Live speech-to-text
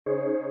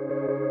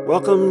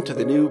Welcome to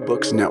the New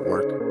Books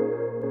Network.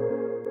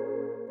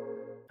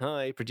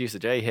 Hi, Producer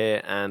Jay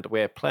here, and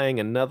we're playing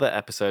another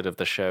episode of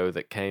the show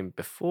that came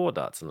before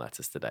Darts and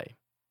Letters today,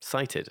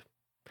 Cited.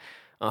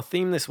 Our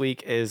theme this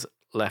week is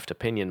left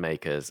opinion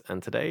makers,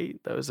 and today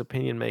those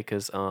opinion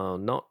makers are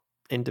not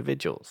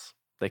individuals.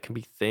 They can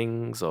be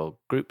things or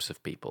groups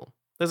of people.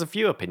 There's a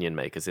few opinion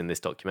makers in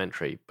this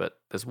documentary, but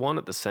there's one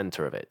at the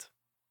center of it,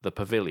 the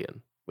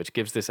Pavilion, which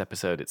gives this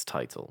episode its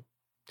title.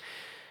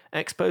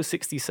 Expo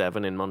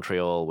 67 in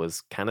Montreal was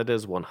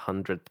Canada's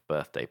 100th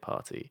birthday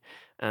party,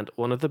 and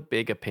one of the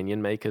big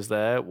opinion makers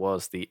there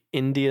was the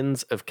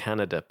Indians of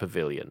Canada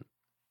Pavilion.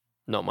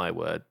 Not my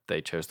word,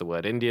 they chose the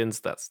word Indians,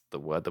 that's the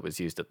word that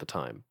was used at the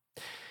time.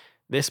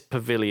 This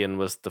pavilion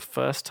was the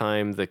first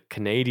time the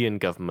Canadian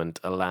government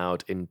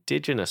allowed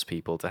Indigenous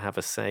people to have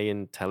a say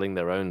in telling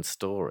their own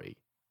story,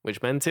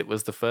 which meant it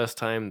was the first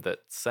time that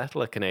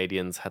settler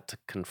Canadians had to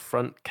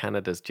confront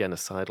Canada's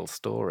genocidal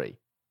story.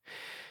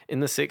 In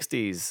the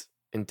 60s,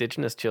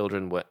 Indigenous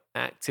children were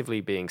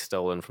actively being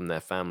stolen from their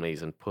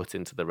families and put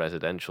into the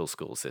residential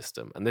school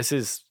system. And this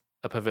is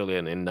a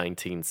pavilion in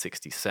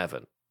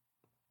 1967.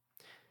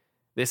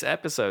 This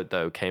episode,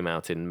 though, came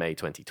out in May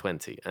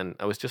 2020, and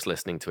I was just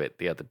listening to it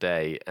the other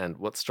day, and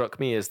what struck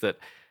me is that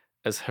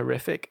as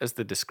horrific as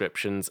the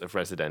descriptions of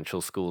residential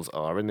schools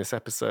are in this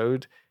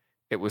episode,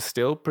 it was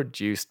still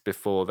produced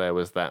before there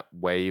was that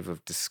wave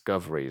of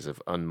discoveries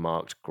of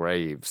unmarked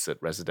graves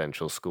at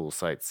residential school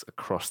sites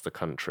across the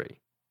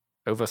country.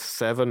 Over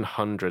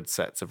 700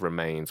 sets of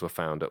remains were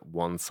found at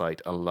one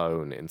site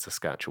alone in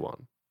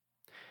Saskatchewan.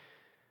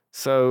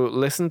 So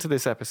listen to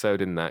this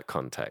episode in that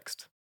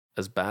context.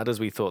 As bad as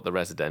we thought the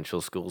residential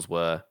schools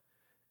were,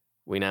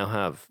 we now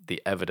have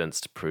the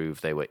evidence to prove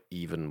they were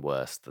even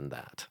worse than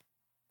that.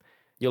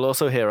 You'll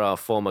also hear our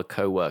former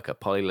co-worker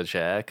Polly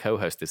Legere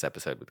co-host this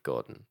episode with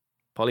Gordon.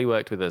 Polly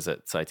worked with us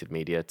at Cited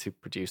Media to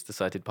produce the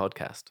Cited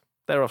podcast.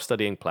 They're off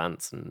studying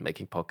plants and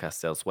making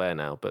podcasts elsewhere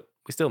now, but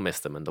we still miss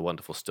them and the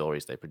wonderful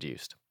stories they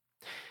produced.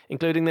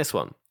 Including this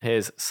one.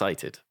 Here's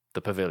Cited,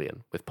 The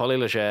Pavilion, with Polly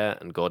Legere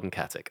and Gordon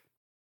Katic.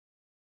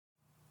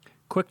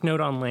 Quick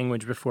note on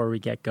language before we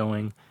get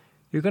going.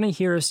 You're going to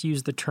hear us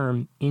use the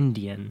term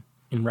Indian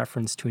in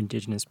reference to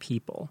Indigenous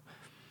people.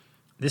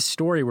 This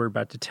story we're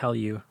about to tell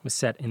you was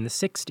set in the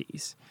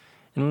 60s.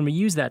 And when we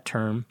use that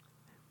term,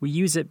 we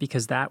use it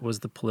because that was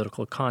the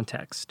political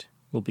context.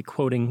 We'll be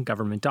quoting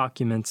government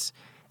documents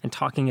and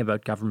talking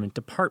about government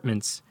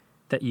departments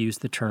that use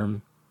the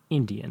term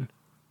Indian.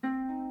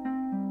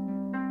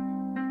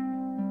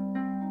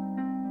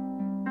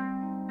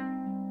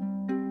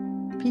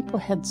 People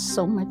had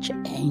so much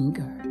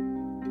anger.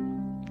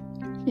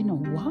 You know,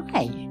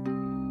 why?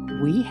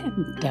 We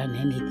hadn't done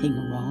anything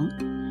wrong.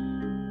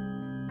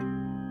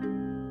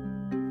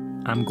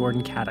 I'm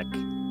Gordon Katic.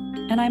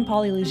 And I'm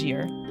Polly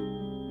Legere.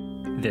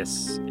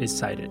 This is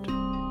Cited.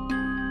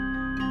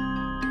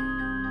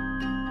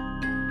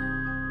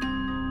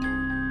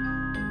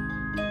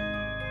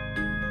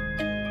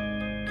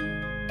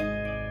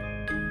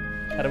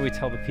 How do we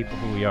tell the people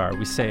who we are?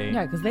 We say...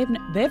 Yeah, because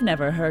they've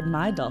never heard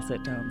my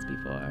dulcet tones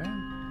before.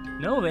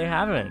 No, they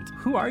haven't.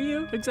 Who are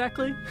you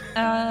exactly?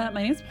 My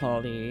name's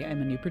Polly.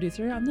 I'm a new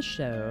producer on the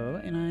show,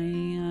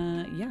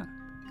 and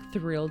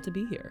thrilled to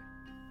be here.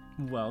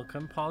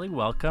 Welcome, Polly.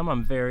 Welcome.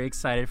 I'm very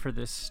excited for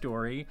this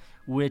story,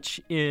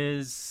 which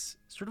is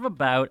sort of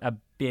about a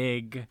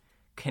big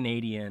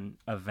Canadian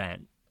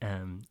event.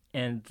 And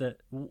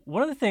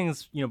one of the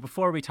things,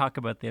 before we talk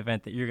about the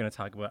event that you're going to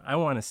talk about, I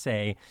want to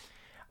say,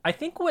 I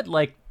think what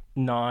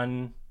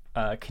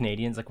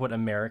Canadians, what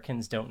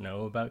Americans don't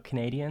know about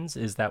Canadians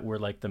is that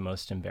we're the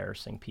most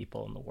embarrassing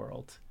people in the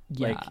world.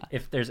 Yeah.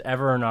 If there's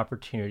ever an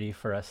opportunity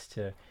for us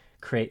to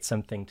create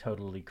something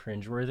totally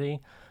cringeworthy,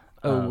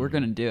 we're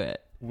going to do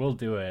it. We'll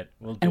do it.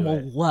 We'll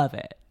love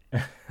it.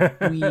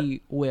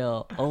 We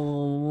will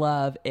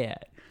love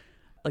it.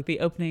 Like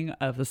the opening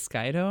of the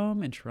Sky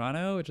Dome in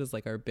Toronto, which is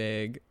our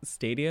big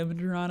stadium in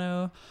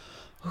Toronto.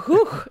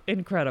 Whew,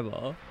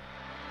 incredible.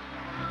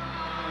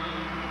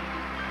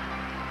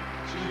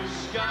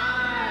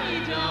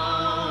 Sky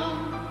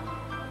Dome,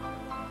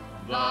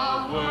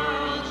 the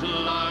world's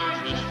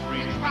largest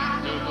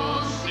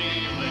retractable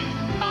ceiling,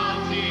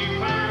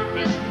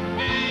 multi-purpose,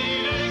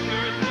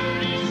 8-acre,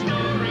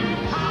 30-story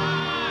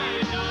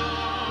high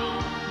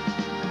dome.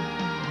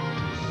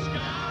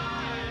 Sky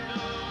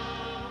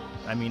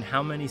Dome. I mean,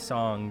 how many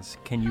songs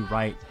can you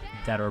write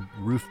that are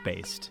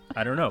roof-based?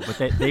 I don't know, but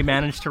they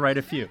managed to write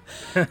a few.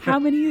 How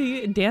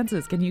many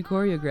dances can you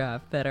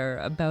choreograph that are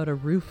about a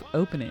roof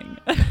opening?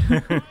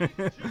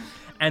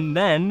 And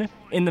then,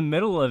 in the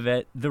middle of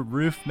it, the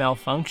roof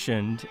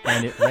malfunctioned,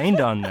 and it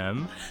rained on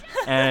them,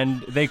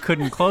 and they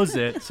couldn't close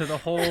it. So the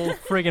whole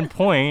friggin'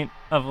 point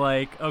of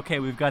okay,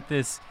 we've got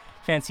this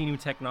fancy new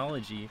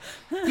technology.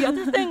 The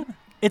other thing,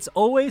 it's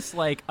always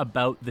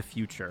about the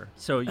future.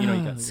 So, you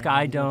got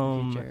Sky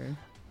Dome,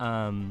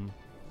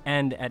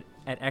 and at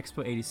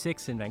Expo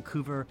 86 in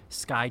Vancouver,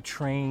 Sky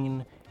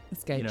Train,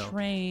 Sky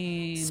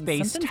Train,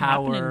 Space something's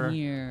Tower, happening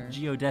here.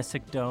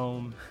 Geodesic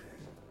Dome.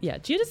 Yeah,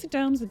 geodesic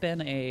domes have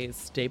been a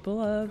staple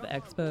of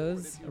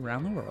expos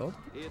around the world.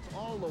 It's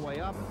all the way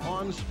up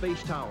on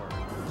Space Tower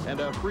and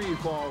a free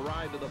fall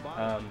ride to the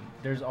bottom.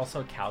 There's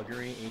also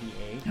Calgary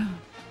 88.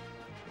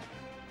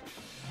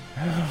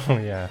 Oh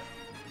yeah.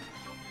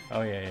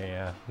 Oh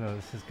yeah. No,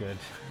 this is good.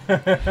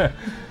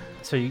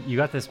 So you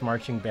got this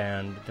marching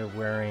band. They're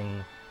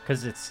wearing,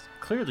 because it's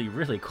clearly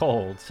really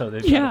cold, so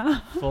they've got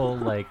a full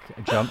like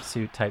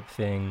jumpsuit type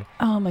thing.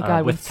 Oh my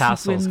god, with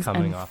tassels sequins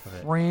coming and off of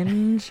it.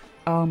 Fringe.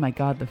 Oh my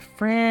god, the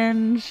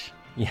fringe.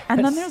 Yes.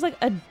 And then there's like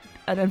an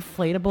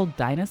inflatable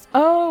dinosaur.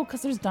 Oh,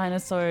 because there's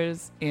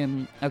dinosaurs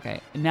in.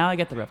 Okay, now I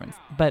get the reference.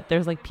 But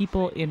there's like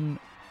people in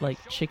like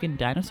chicken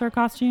dinosaur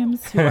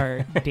costumes who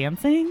are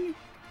dancing.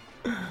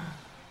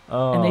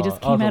 And they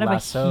just came out of a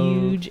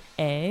huge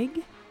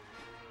egg.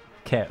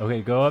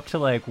 Okay, go up to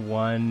like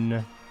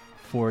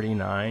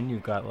 149.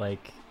 You've got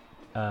like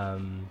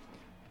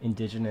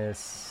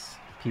indigenous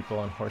people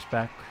on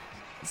horseback.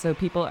 So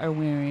people are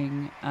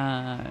wearing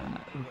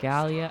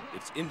regalia.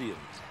 It's Indians,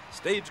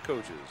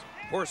 stagecoaches,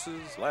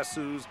 horses,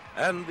 lassos,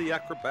 and the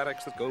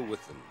acrobatics that go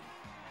with them.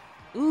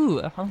 Ooh,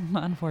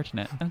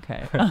 unfortunate.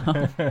 Okay.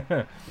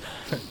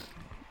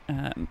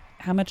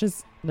 How much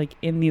is like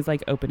in these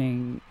like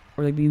opening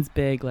or like these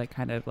big like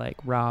kind of like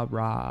rah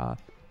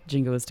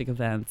jingoistic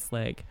events?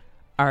 Like,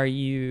 are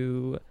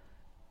you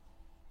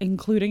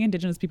including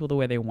indigenous people the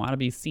way they want to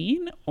be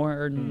seen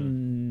or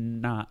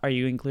not? Are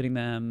you including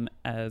them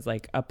as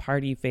like a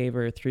party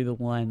favor through the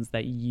lens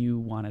that you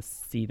want to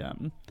see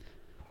them?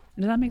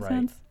 Does that make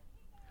sense?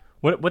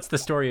 What's the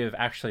story of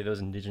actually those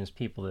indigenous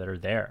people that are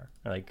there?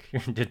 Like,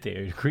 did they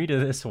agree to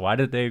this? Why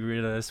did they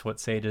agree to this? What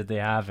say did they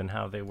have and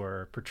how they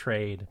were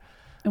portrayed?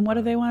 And what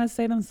do they want to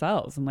say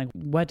themselves? And like,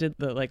 what did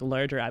the like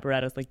larger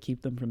apparatus like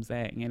keep them from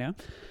saying, you know?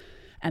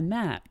 And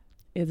that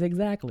is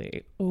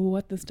exactly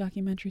what this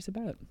documentary's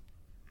about.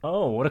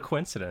 Oh, what a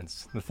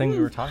coincidence. The thing we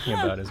were talking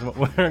about is what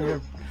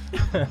we're...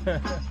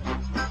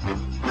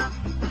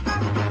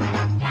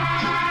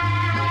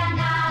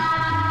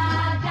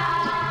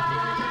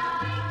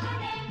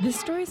 This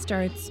story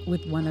starts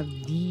with one of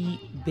the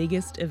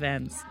biggest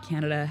events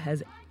Canada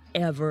has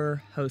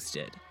ever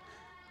hosted,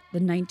 the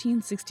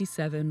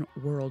 1967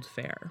 World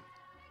Fair.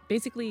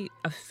 Basically,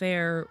 a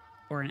fair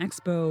or an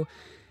expo,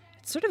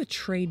 it's sort of a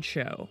trade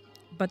show,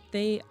 but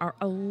they are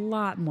a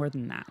lot more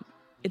than that.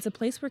 It's a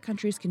place where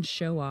countries can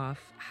show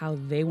off how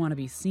they want to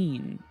be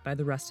seen by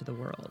the rest of the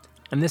world.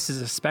 And this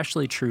is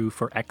especially true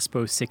for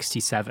Expo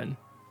 67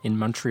 in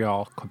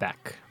Montreal,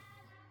 Quebec.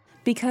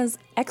 Because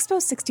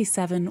Expo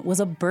 67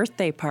 was a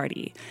birthday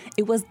party.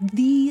 It was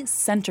the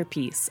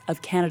centerpiece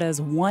of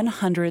Canada's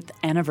 100th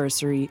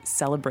anniversary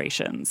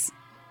celebrations.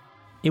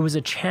 It was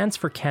a chance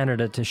for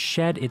Canada to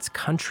shed its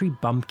country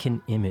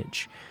bumpkin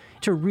image,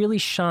 to really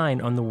shine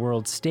on the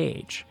world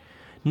stage.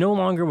 No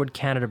longer would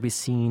Canada be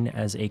seen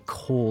as a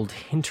cold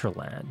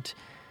hinterland.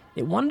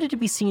 It wanted to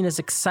be seen as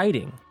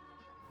exciting,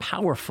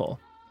 powerful,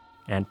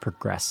 and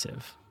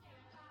progressive.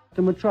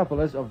 The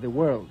metropolis of the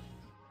world.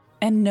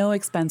 And no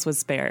expense was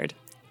spared.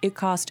 It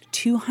cost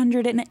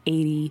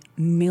 $280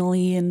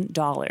 million.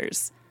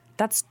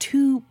 That's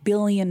 $2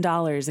 billion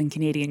in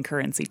Canadian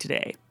currency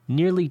today.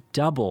 Nearly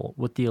double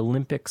what the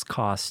Olympics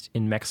cost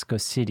in Mexico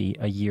City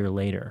a year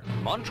later.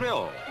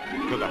 Montreal.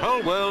 To the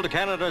whole world,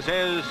 Canada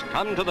says,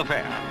 come to the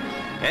fair.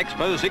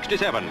 Expo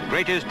 67,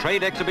 greatest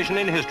trade exhibition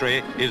in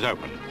history, is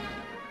open.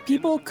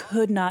 People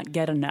could not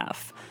get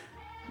enough.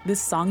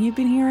 This song you've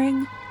been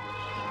hearing?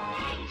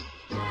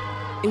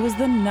 It was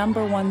the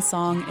 #1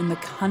 song in the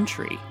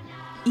country.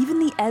 Even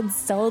the Ed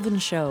Sullivan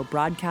Show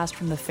broadcast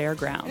from the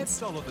fairgrounds. Ed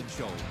Sullivan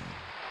Show.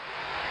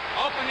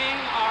 Opening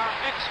our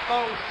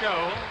Expo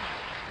show,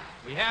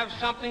 we have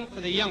something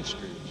for the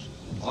youngsters.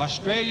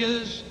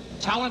 Australia's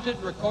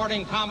talented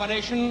recording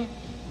combination,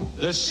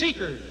 The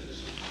Seekers.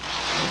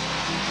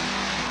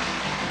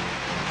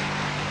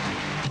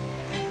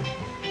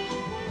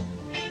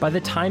 By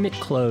the time it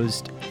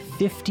closed,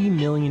 50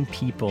 million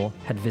people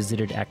had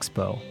visited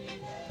Expo.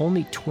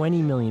 Only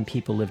 20 million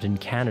people lived in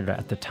Canada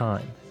at the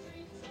time.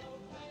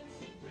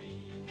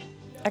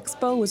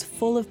 Expo was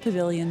full of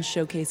pavilions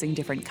showcasing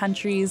different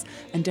countries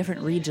and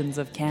different regions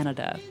of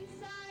Canada.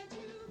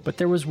 But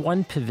there was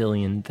one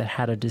pavilion that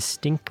had a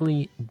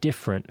distinctly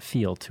different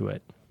feel to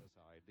it.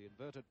 The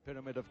inverted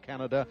pyramid of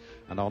Canada,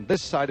 and on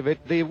this side of it,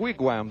 the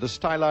wigwam, the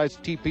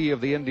stylized teepee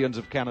of the Indians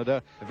of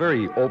Canada. A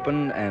very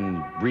open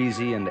and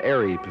breezy and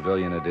airy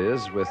pavilion it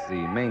is, with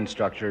the main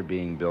structure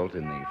being built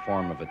in the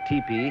form of a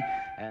teepee.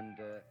 And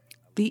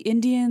the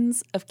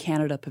Indians of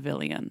Canada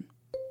Pavilion.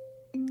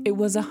 It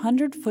was a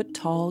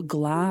 100-foot-tall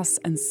glass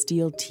and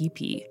steel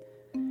teepee.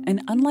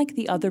 And unlike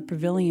the other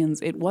pavilions,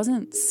 it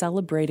wasn't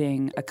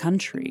celebrating a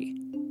country.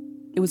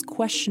 It was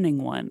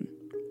questioning one.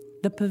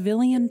 The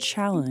pavilion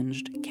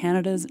challenged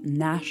Canada's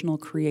national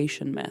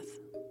creation myth.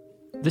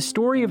 The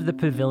story of the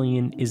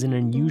pavilion is an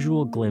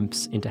unusual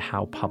glimpse into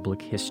how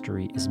public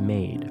history is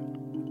made.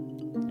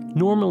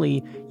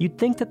 Normally, you'd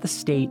think that the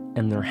state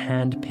and their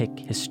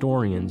hand-picked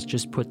historians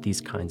just put these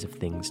kinds of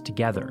things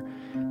together.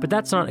 But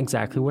that's not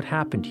exactly what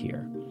happened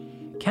here.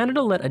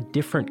 Canada let a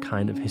different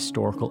kind of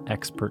historical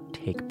expert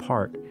take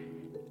part,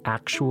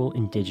 actual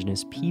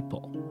Indigenous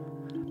people.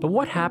 But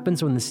what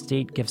happens when the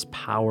state gives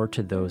power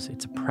to those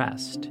it's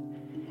oppressed?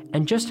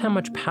 And just how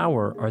much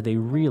power are they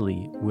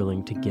really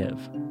willing to give?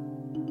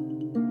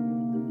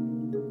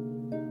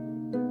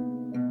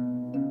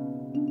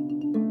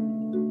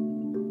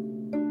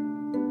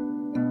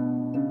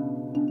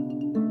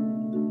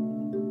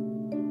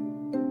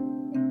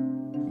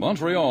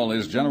 Montreal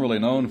is generally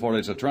known for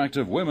its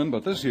attractive women,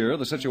 but this year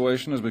the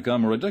situation has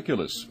become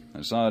ridiculous.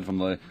 Aside from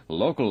the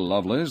local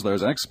lovelies,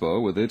 there's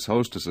Expo with its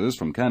hostesses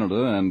from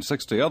Canada and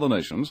 60 other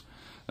nations.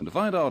 And to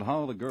find out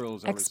how the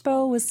girls...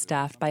 Expo was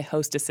staffed by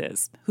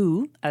hostesses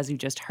who, as you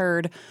just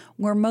heard,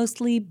 were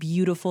mostly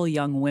beautiful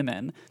young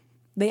women.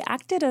 They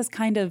acted as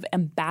kind of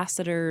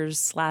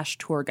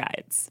ambassadors/tour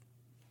guides.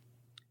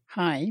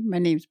 Hi, my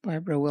name's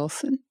Barbara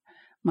Wilson.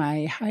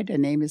 My Haida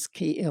name is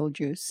Kay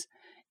Iljuice.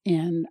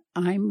 And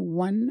I'm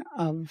one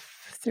of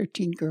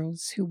 13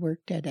 girls who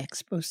worked at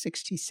Expo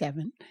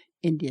 67,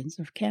 Indians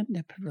of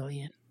Canada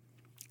Pavilion.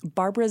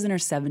 Barbara's in her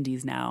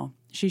 70s now.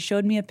 She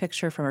showed me a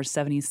picture from her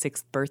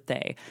 76th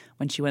birthday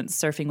when she went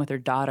surfing with her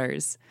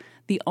daughters.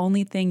 The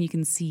only thing you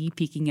can see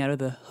peeking out of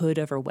the hood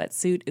of her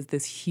wetsuit is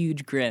this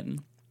huge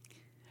grin.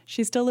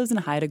 She still lives in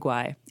Haida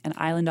Gwaii, an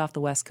island off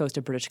the west coast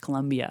of British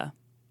Columbia.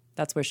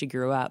 That's where she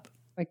grew up.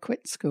 I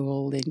quit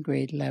school in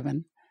grade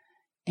 11,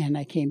 and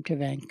I came to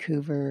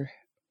Vancouver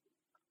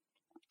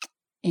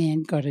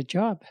and got a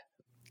job.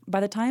 By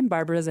the time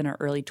Barbara's in her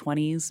early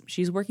 20s,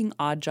 she's working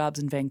odd jobs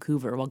in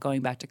Vancouver while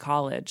going back to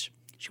college.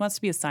 She wants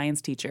to be a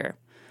science teacher.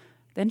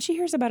 Then she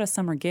hears about a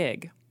summer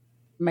gig.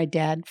 My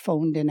dad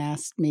phoned and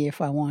asked me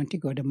if I wanted to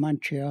go to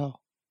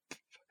Montreal.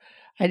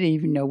 I didn't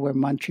even know where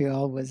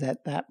Montreal was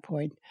at that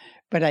point.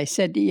 But I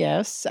said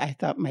yes. I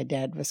thought my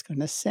dad was going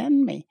to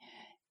send me.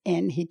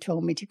 And he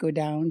told me to go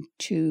down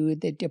to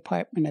the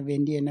Department of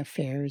Indian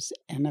Affairs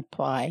and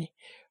apply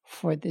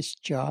for this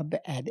job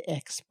at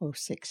Expo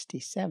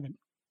 67.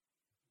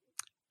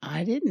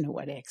 I didn't know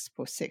what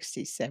Expo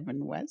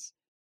 67 was.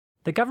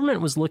 The government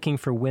was looking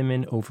for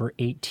women over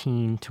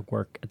 18 to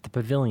work at the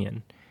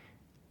pavilion.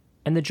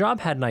 And the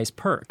job had nice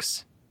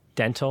perks: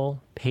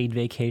 dental, paid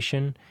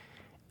vacation,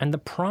 and the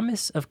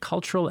promise of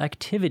cultural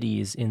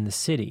activities in the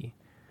city.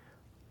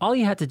 All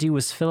you had to do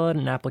was fill out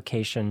an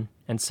application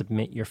and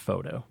submit your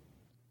photo.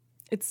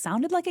 It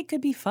sounded like it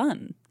could be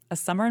fun. A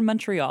summer in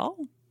Montreal?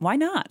 Why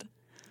not?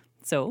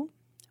 So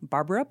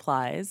Barbara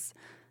applies,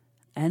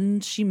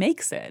 and she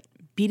makes it,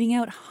 beating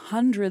out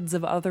hundreds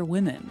of other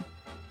women.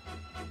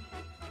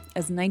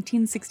 As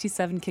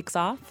 1967 kicks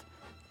off,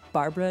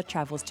 Barbara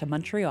travels to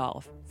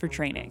Montreal for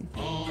training.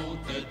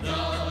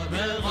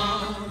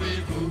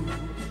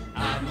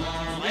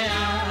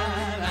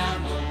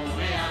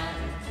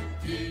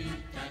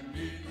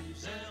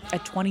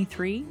 At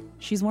 23,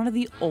 she's one of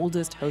the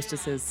oldest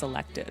hostesses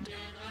selected.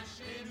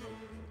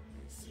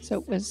 So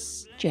it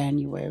was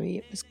January.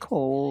 It was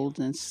cold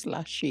and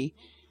slushy,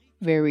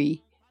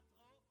 very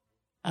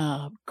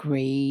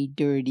gray,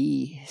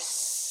 dirty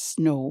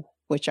snow,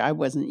 which I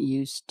wasn't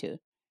used to.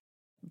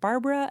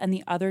 Barbara and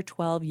the other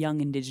 12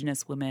 young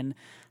Indigenous women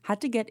had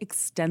to get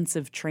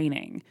extensive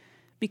training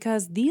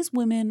because these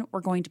women were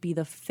going to be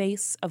the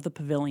face of the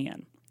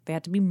pavilion. They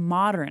had to be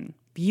modern,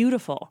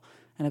 beautiful,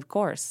 and of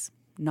course,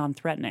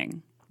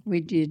 non-threatening.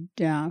 We did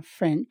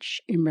French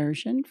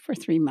immersion for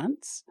 3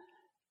 months.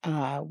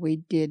 We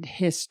did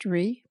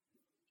history,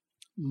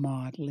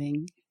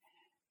 modeling,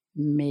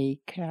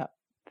 makeup.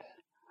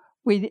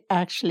 We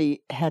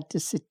actually had to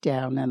sit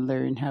down and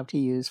learn how to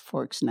use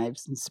forks,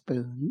 knives, and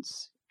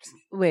spoons.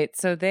 Wait,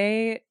 so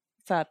they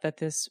thought that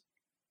this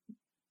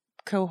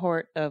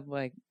cohort of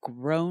like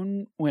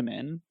grown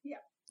women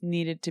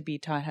needed to be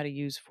taught how to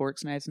use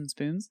forks, knives, and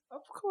spoons?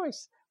 Of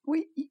course.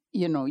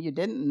 You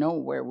didn't know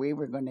where we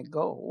were going to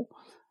go.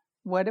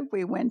 What if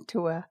we went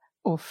to a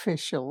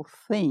official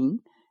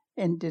thing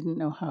and didn't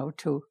know how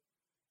to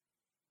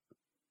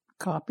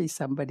copy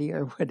somebody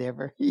or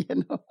whatever,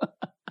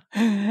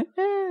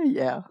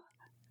 Yeah.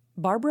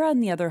 Barbara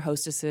and the other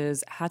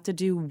hostesses had to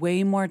do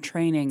way more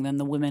training than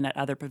the women at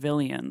other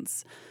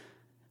pavilions.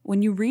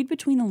 When you read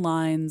between the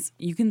lines,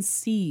 you can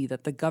see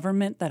that the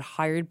government that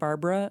hired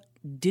Barbara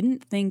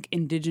didn't think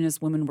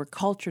Indigenous women were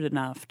cultured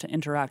enough to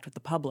interact with the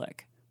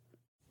public.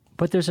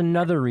 But there's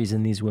another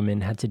reason these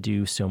women had to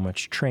do so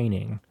much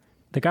training.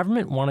 The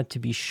government wanted to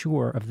be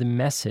sure of the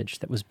message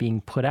that was being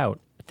put out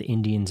at the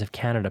Indians of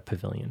Canada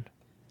Pavilion.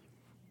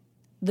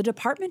 The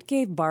department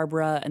gave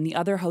Barbara and the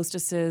other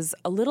hostesses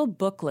a little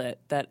booklet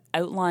that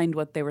outlined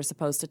what they were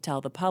supposed to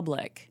tell the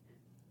public.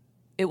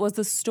 It was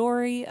the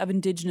story of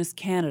Indigenous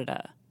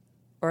Canada,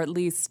 or at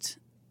least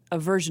a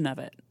version of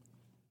it.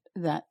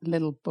 That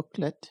little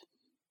booklet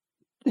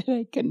that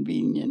I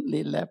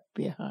conveniently left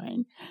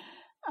behind.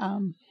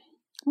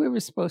 We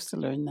were supposed to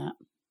learn that.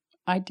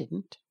 I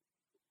didn't.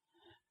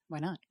 Why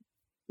not?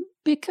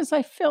 Because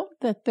I felt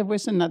that there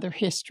was another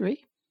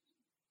history.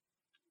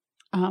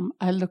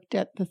 I looked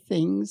at the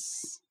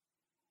things.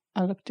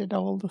 I looked at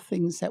all the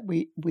things that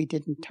we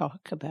didn't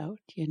talk about,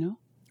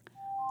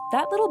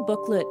 That little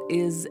booklet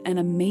is an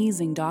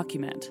amazing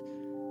document,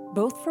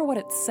 both for what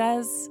it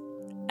says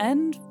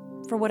and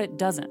for what it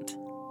doesn't.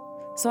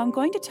 So I'm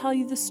going to tell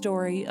you the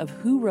story of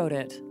who wrote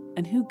it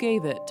and who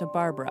gave it to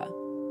Barbara.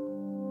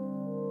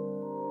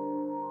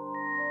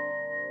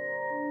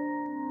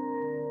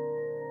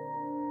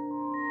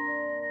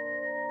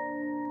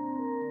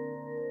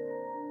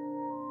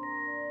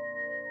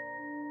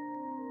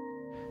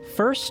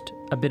 First,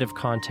 a bit of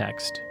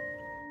context.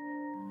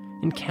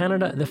 In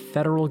Canada, the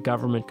federal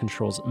government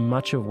controls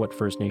much of what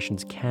First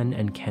Nations can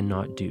and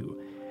cannot do.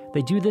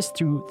 They do this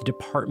through the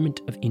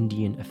Department of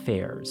Indian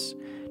Affairs.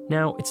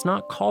 Now, it's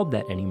not called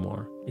that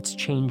anymore. It's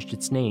changed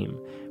its name,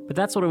 but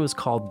that's what it was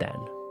called then.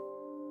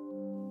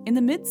 In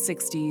the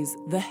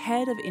mid-60s, the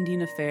head of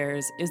Indian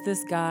Affairs is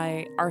this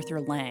guy,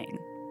 Arthur Lang.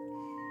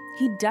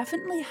 He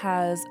definitely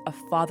has a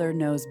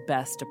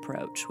father-knows-best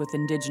approach with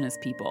Indigenous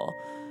people.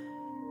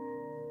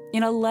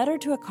 In a letter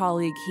to a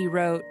colleague, he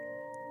wrote,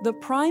 "The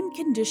prime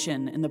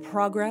condition in the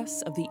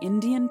progress of the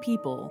Indian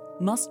people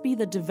must be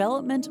the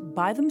development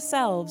by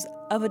themselves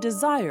of a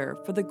desire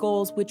for the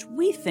goals which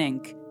we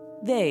think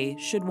they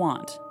should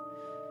want."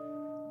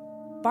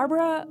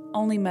 Barbara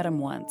only met him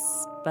once,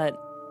 but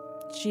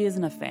she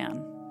isn't a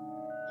fan.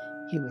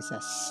 He was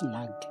a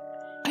slug.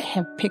 I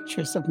have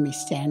pictures of me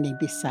standing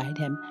beside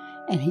him,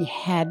 and he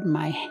had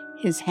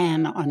his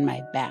hand on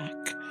my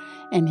back,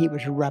 and he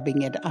was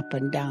rubbing it up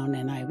and down,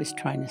 and I was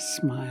trying to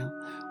smile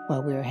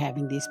while we were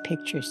having these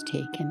pictures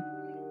taken.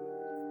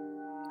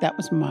 That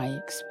was my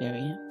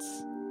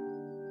experience.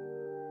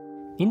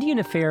 Indian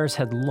Affairs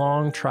had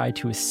long tried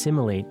to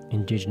assimilate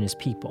Indigenous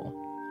people.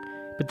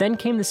 But then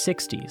came the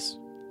 60s.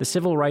 The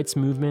civil rights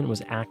movement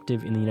was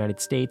active in the United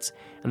States,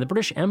 and the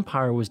British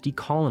Empire was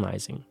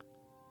decolonizing.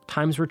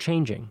 Times were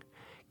changing.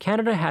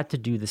 Canada had to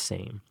do the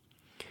same.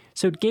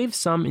 So it gave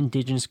some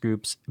Indigenous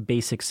groups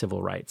basic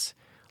civil rights,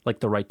 like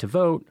the right to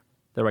vote,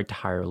 the right to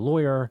hire a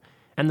lawyer,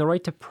 and the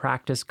right to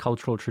practice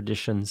cultural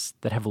traditions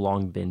that have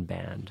long been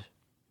banned.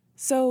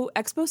 So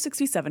Expo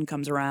 67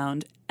 comes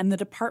around, and the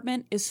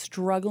department is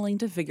struggling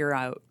to figure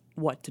out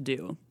what to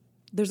do.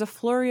 There's a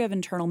flurry of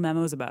internal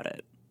memos about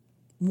it.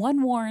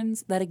 One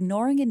warns that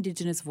ignoring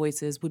Indigenous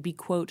voices would be,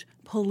 quote,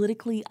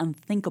 politically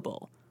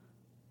unthinkable.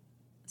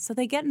 So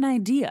they get an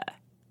idea.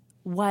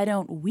 Why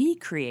don't we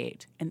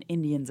create an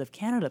Indians of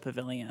Canada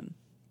pavilion?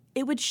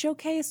 It would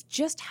showcase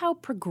just how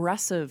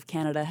progressive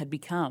Canada had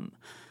become.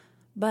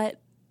 But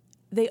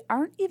they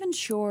aren't even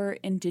sure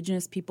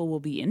Indigenous people will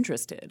be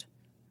interested.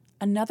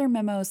 Another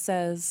memo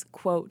says,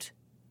 quote,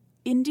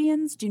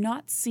 Indians do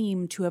not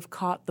seem to have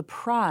caught the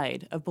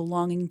pride of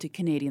belonging to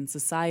Canadian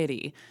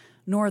society,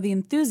 nor the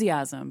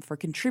enthusiasm for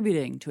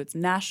contributing to its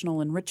national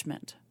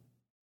enrichment.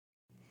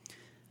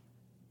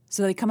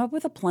 So they come up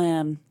with a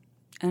plan,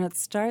 and it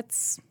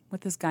starts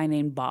with this guy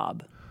named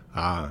Bob.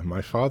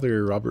 My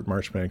father, Robert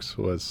Marchbanks,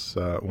 was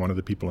one of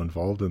the people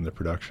involved in the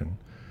production,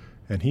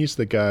 and he's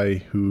the guy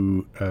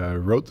who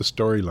wrote the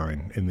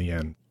storyline in the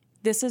end.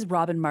 This is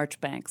Robin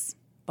Marchbanks,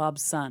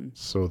 Bob's son.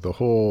 So the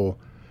whole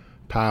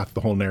path,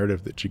 the whole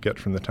narrative that you get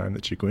from the time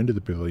that you go into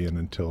the pavilion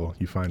until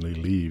you finally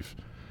leave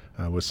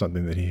was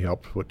something that he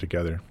helped put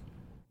together.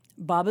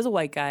 Bob is a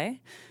white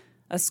guy,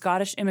 a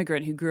Scottish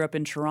immigrant who grew up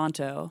in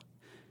Toronto.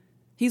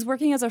 He's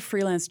working as a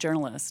freelance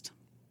journalist.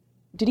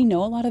 Did he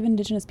know a lot of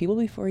Indigenous people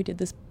before he did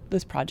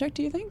this project,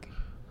 do you think?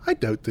 I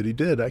doubt that he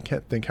did. I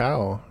can't think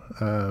how.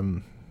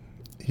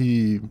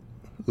 He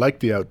liked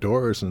the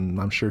outdoors, and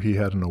I'm sure he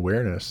had an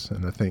awareness.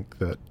 And I think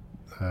that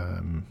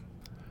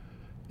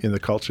in the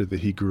culture that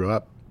he grew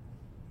up,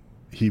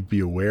 he'd be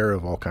aware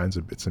of all kinds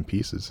of bits and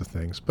pieces of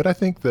things. But I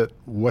think that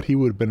what he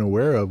would have been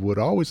aware of would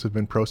always have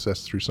been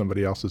processed through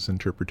somebody else's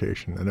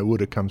interpretation, and it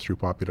would have come through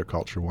popular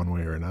culture one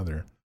way or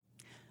another.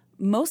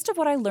 Most of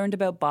what I learned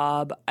about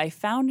Bob, I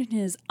found in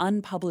his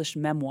unpublished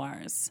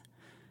memoirs.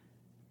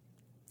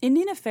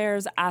 Indian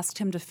Affairs asked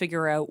him to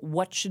figure out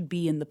what should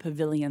be in the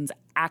pavilion's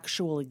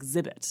actual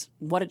exhibit,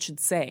 what it should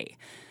say,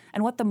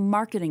 and what the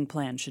marketing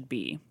plan should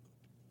be.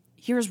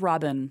 Here's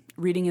Robin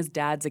reading his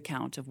dad's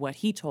account of what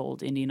he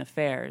told Indian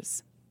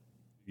Affairs.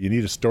 You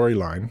need a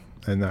storyline,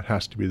 and that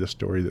has to be the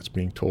story that's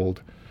being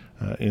told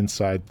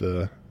inside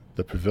the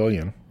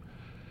pavilion.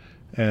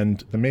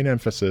 And the main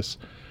emphasis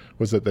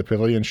was that the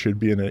pavilion should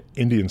be an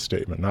Indian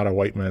statement, not a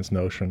white man's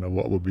notion of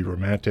what would be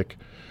romantic,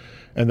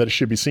 and that it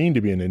should be seen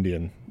to be an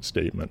Indian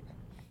statement.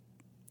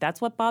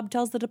 That's what Bob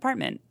tells the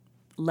department.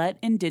 Let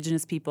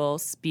Indigenous people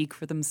speak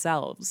for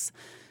themselves.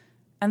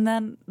 And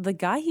then the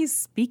guy he's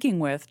speaking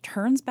with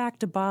turns back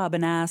to Bob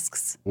and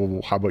asks,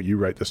 well, how about you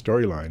write the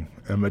storyline?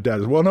 And my dad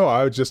says, well, no,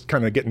 I was just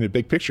kind of getting the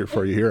big picture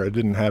for you here. I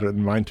didn't have it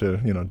in mind to,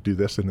 do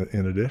this in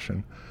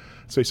addition.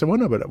 So he said, well,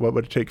 no, but what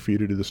would it take for you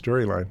to do the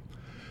storyline?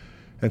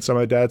 And so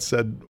my dad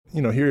said,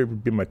 here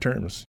would be my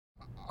terms.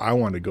 I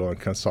want to go and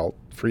consult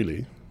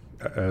freely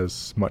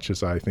as much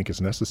as I think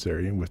is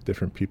necessary with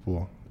different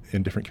people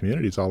in different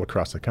communities all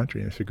across the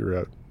country and figure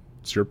out,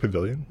 it's your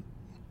pavilion.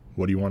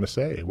 What do you want to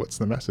say? What's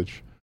the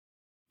message?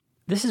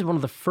 This is one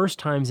of the first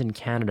times in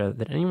Canada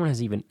that anyone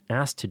has even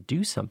asked to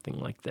do something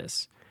like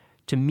this.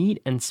 to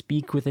meet and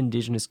speak with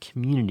Indigenous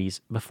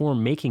communities before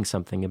making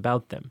something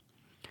about them.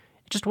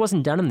 It just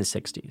wasn't done in the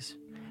 60s.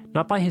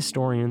 Not by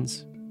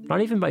historians,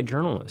 not even by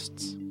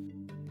journalists.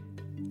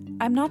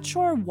 I'm not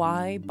sure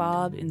why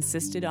Bob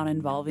insisted on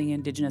involving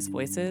Indigenous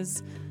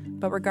voices,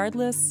 but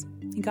regardless,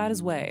 he got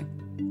his way.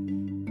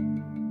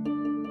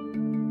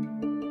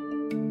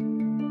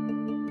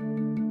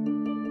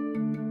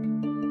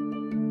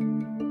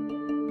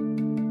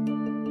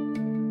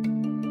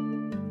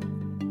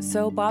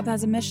 So Bob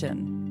has a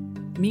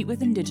mission: meet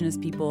with Indigenous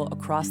people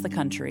across the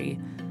country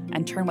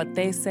and turn what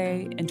they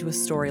say into a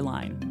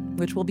storyline,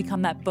 which will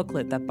become that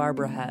booklet that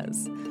Barbara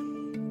has.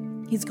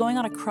 He's going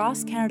on a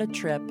cross-Canada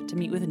trip to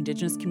meet with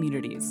Indigenous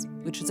communities,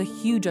 which is a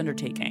huge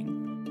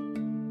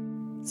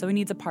undertaking. So he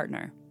needs a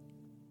partner.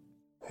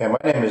 Hey, my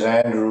name is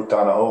Andrew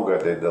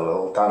Tanahoga. The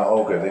little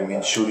Tanahoga, they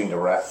mean shooting the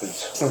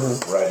rapids,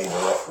 riding the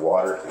rough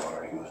water, if you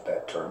want to use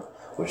that term,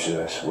 which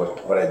is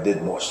what I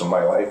did most of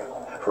my life,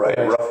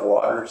 riding rough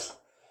waters.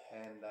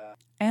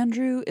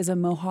 Andrew is a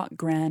Mohawk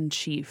Grand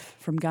Chief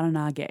from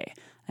Gananage,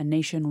 a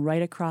nation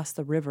right across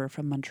the river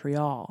from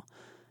Montreal.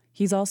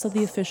 He's also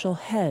the official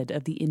head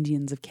of the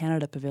Indians of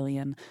Canada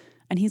Pavilion,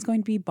 and he's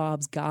going to be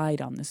Bob's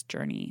guide on this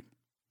journey.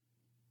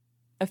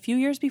 A few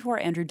years before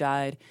Andrew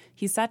died,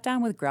 he sat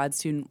down with grad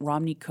student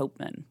Romney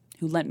Copeman,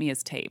 who lent me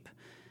his tape.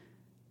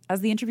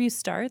 As the interview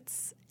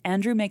starts,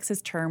 Andrew makes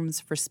his terms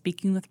for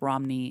speaking with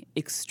Romney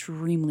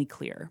extremely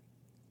clear.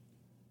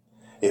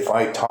 If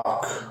I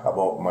talk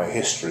about my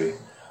history,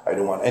 I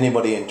don't want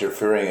anybody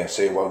interfering and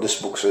say, well, this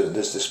book says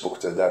this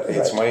book says that. Right.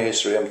 It's my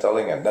history I'm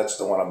telling, and that's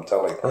the one I'm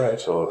telling. Right.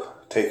 So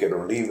take it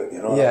or leave it,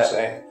 you know what I'm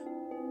saying?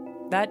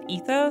 That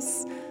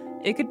ethos,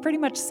 it could pretty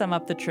much sum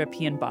up the trip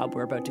he and Bob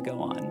were about to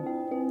go on.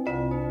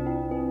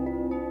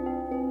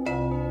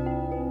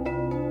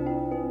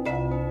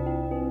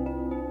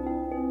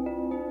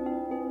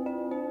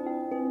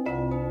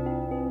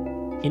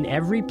 In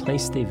every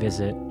place they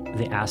visit,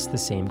 they ask the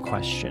same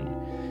question.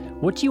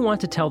 What do you want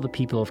to tell the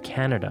people of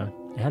Canada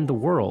and the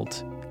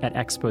world at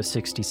Expo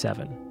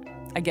 67?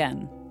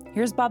 Again,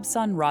 here's Bob's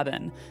son,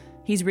 Robin.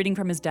 He's reading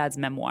from his dad's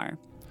memoir.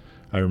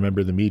 I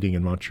remember the meeting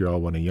in Montreal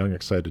when a young,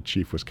 excited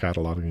chief was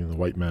cataloging the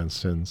white man's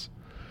sins.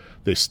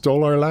 They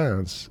stole our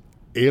lands,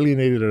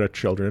 alienated our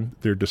children,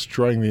 they're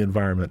destroying the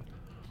environment.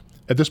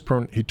 At this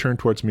point, he turned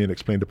towards me and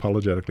explained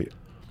apologetically,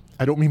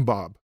 I don't mean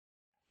Bob.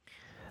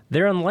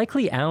 They're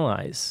unlikely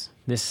allies,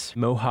 this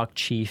Mohawk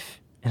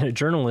chief and a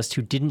journalist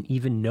who didn't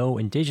even know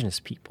Indigenous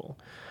people.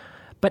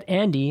 But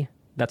Andy,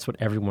 that's what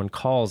everyone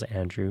calls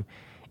Andrew,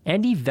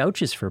 Andy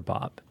vouches for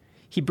Bob.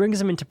 He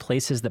brings him into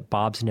places that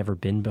Bob's never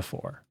been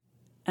before.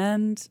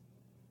 And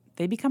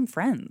they become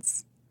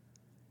friends.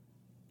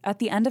 At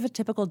the end of a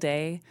typical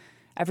day,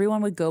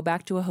 everyone would go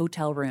back to a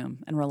hotel room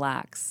and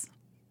relax.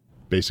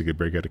 Basically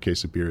break out a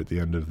case of beer at the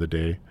end of the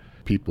day.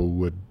 People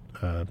would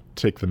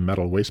take the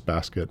metal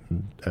wastebasket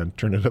and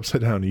turn it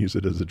upside down and use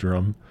it as a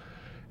drum.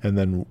 And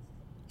then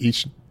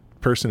each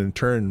person in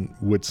turn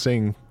would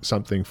sing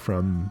something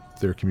from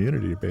their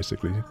community,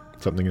 basically,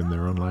 something in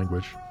their own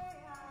language.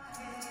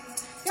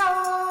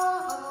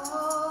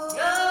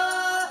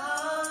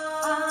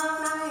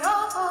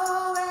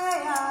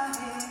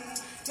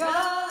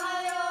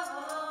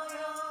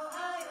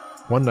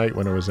 One night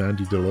when it was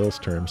Andy Delisle's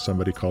turn,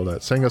 somebody called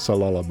out, "Sing us a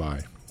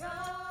lullaby."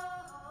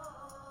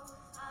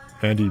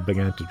 Andy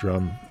began to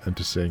drum and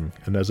to sing,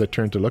 and as I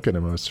turned to look at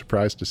him, I was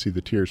surprised to see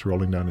the tears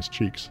rolling down his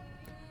cheeks.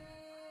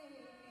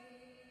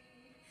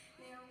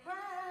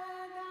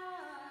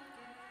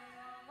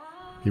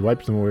 He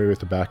wiped them away with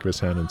the back of his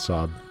hand and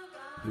sobbed.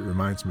 It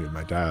reminds me of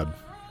my dad.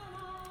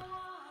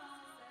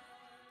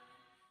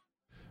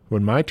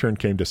 When my turn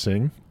came to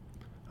sing,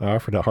 I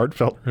offered a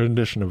heartfelt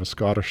rendition of a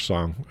Scottish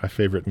song, a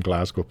favourite in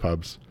Glasgow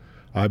pubs,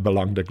 I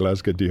Belong to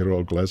Glasgow, Dear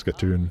Old Glasgow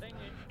Tune,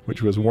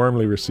 which was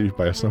warmly received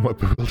by a somewhat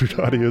bewildered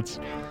audience.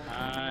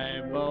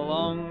 I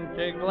belong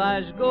to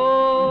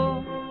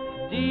Glasgow,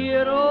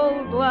 dear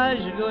old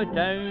Glasgow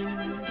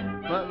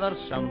town, but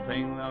there's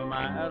something the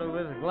matter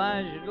with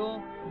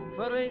Glasgow,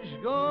 for it's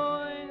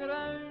going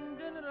round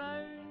and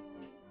round.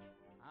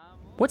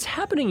 What's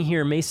happening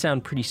here may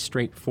sound pretty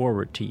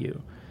straightforward to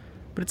you,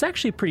 but it's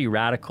actually pretty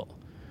radical.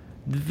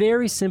 The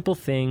very simple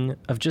thing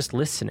of just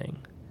listening.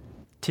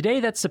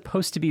 Today, that's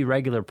supposed to be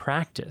regular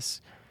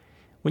practice.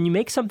 When you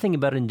make something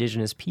about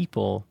Indigenous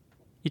people,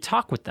 you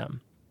talk with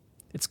them.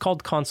 It's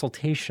called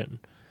consultation.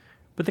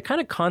 But the kind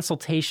of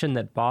consultation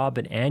that Bob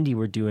and Andy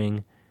were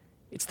doing,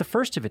 it's the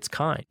first of its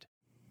kind.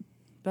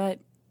 But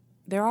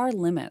there are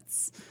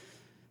limits.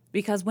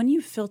 Because when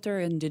you filter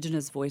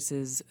Indigenous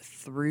voices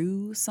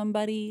through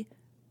somebody,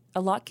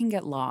 a lot can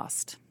get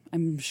lost.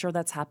 I'm sure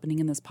that's happening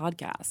in this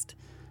podcast.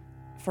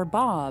 For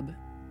Bob,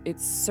 it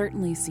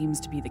certainly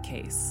seems to be the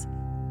case.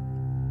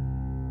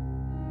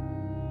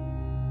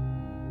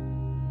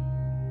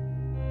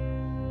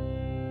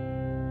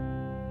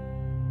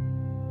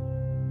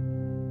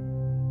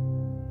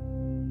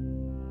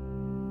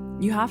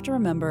 You have to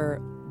remember,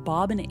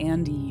 Bob and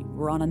Andy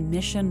were on a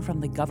mission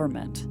from the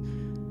government.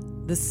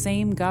 The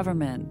same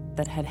government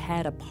that had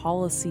had a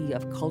policy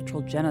of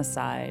cultural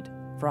genocide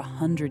for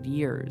 100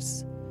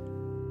 years.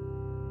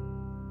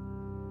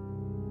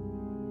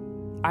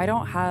 I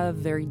don't have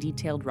very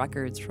detailed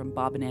records from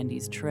Bob and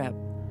Andy's trip,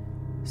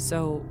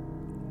 so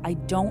I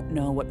don't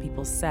know what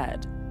people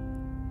said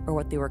or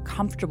what they were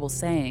comfortable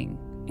saying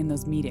in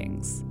those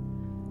meetings.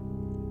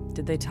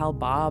 Did they tell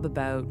Bob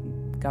about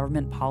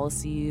government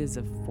policies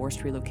of forced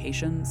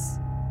relocations,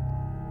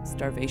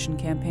 starvation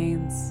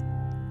campaigns,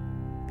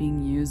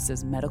 being used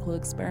as medical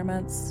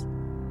experiments,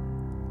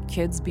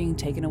 kids being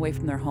taken away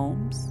from their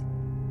homes?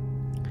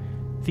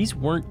 These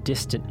weren't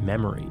distant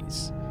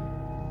memories.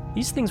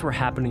 These things were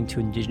happening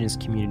to Indigenous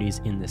communities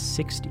in the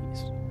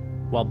 60s,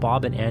 while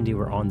Bob and Andy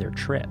were on their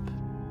trip.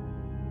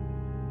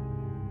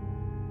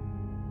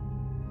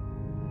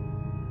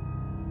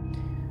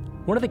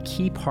 One of the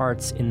key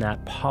parts in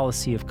that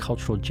policy of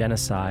cultural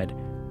genocide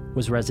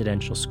was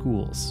residential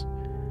schools.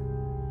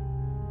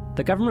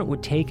 The government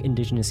would take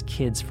Indigenous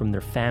kids from their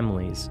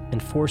families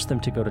and force them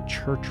to go to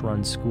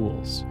church-run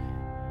schools.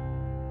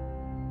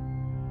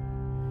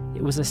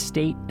 It was a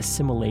state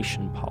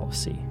assimilation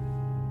policy.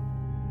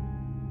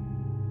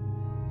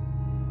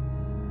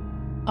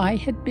 I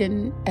had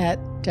been at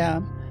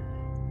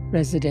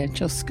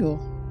residential school,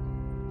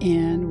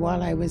 and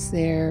while I was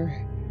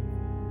there,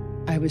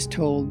 I was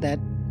told that,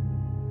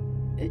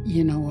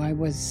 I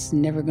was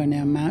never going to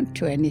amount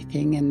to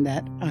anything, and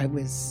that I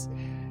was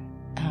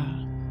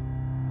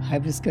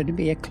going to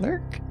be a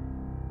clerk.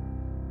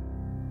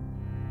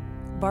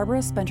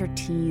 Barbara spent her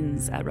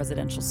teens at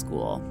residential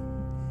school.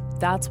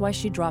 That's why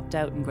she dropped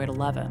out in grade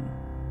 11.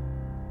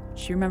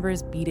 She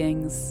remembers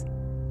beatings.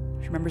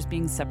 She remembers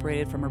being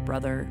separated from her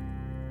brother.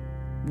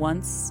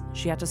 Once,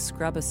 she had to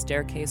scrub a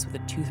staircase with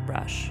a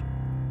toothbrush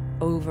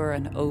over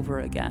and over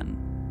again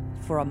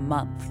for a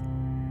month.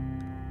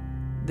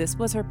 This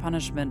was her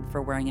punishment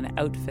for wearing an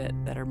outfit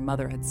that her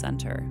mother had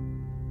sent her.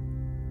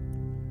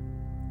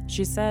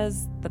 She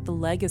says that the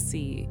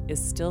legacy is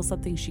still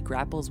something she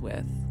grapples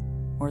with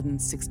more than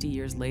 60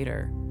 years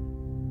later.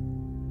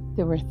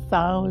 There were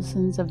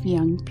thousands of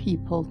young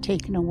people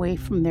taken away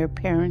from their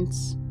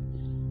parents,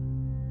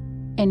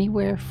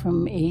 anywhere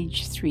from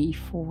age 3,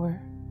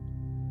 4,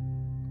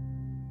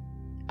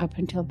 up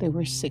until they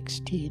were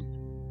 16.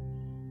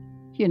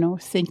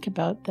 Think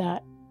about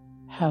that.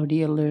 How do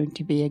you learn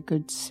to be a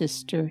good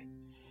sister?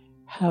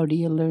 How do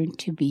you learn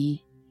to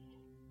be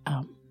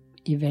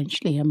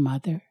eventually a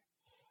mother,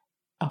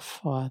 a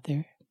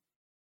father?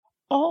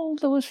 All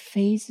those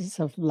phases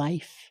of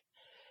life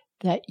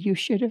that you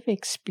should have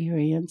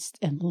experienced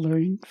and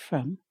learned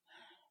from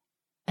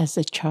as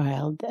a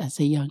child, as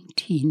a young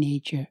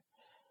teenager,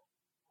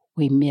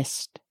 we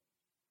missed.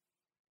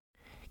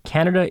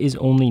 Canada is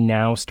only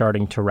now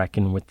starting to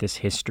reckon with this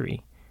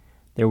history.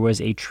 There was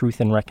a Truth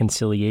and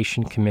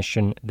Reconciliation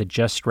Commission that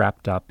just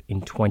wrapped up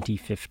in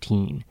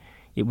 2015.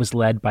 It was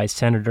led by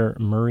Senator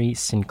Murray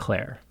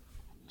Sinclair.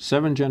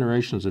 7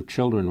 generations of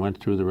children went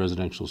through the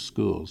residential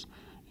schools.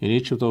 And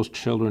each of those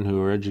children who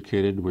were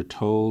educated were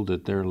told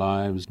that their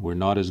lives were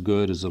not as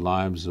good as the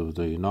lives of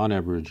the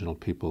non-Aboriginal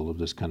people of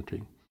this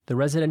country. The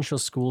residential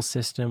school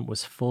system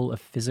was full of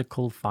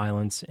physical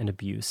violence and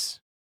abuse.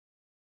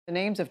 The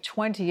names of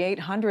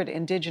 2,800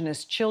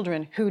 Indigenous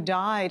children who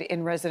died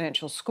in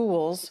residential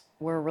schools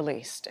were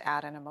released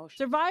at an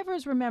emotional.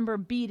 Survivors remember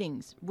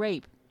beatings,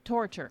 rape,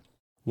 torture.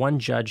 One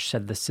judge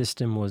said the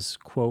system was,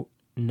 quote,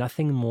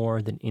 nothing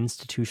more than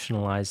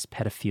institutionalized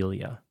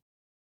pedophilia.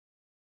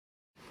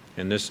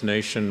 And this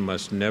nation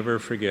must never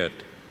forget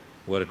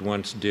what it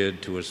once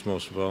did to its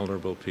most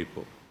vulnerable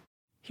people.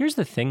 Here's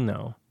the thing,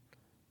 though.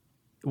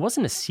 It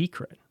wasn't a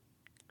secret.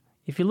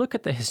 If you look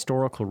at the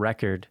historical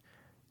record,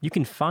 you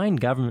can find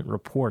government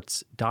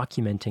reports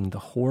documenting the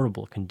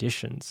horrible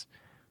conditions.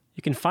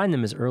 You can find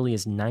them as early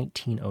as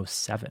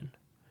 1907.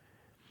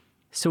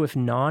 So if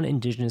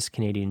non-Indigenous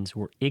Canadians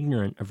were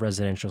ignorant of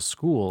residential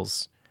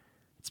schools,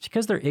 it's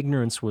because their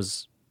ignorance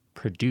was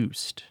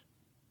produced.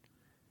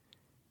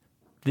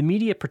 The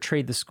media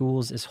portrayed the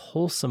schools as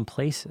wholesome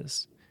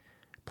places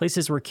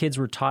where kids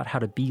were taught how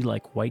to be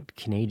like white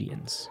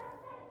Canadians.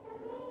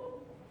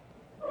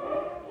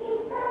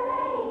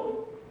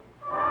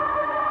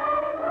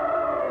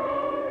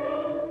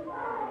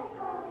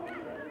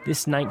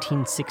 This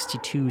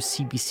 1962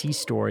 CBC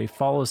story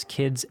follows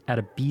kids at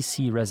a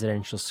BC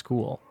residential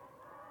school.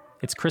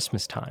 It's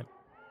Christmas time.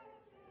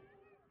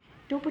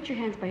 Don't put your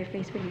hands by your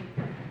face, will you?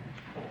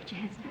 Put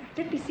your hands.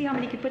 Let me see how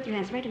many you can put your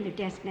hands right on their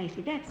desk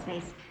nicely. That's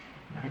nice.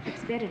 That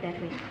looks better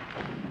that way.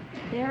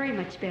 Very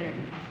much better.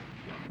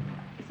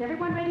 Is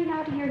everyone ready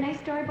now to hear a nice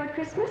story about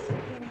Christmas?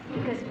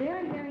 Because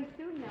very, very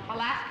soon now.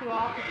 I'll ask you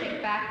all to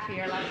think back to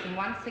your lesson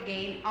once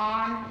again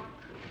on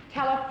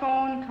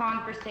telephone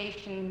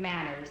conversation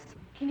manners.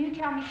 Can you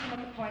tell me some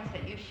of the points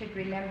that you should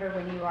remember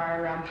when you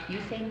are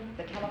using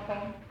the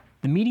telephone?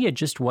 The media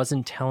just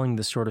wasn't telling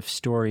the sort of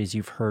stories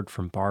you've heard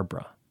from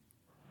Barbara.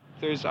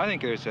 I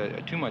think there's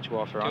too much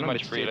warfare on them.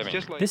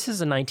 This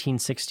is a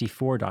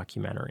 1964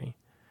 documentary.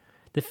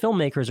 The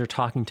filmmakers are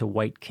talking to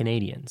white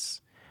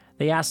Canadians.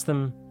 They ask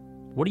them,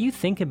 what do you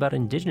think about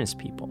Indigenous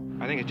people?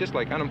 I think it's just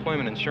like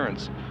unemployment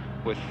insurance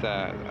with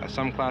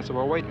some class of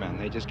our white men.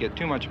 They just get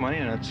too much money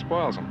and it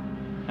spoils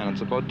them. And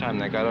it's about time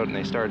they got out and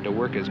they started to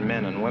work as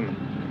men and women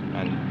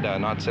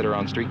and not sit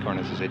around street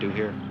corners as they do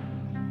here.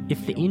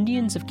 If the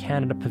Indians of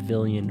Canada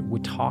Pavilion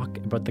would talk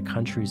about the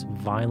country's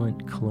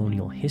violent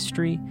colonial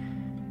history,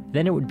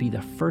 then it would be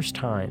the first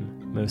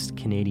time most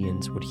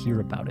Canadians would hear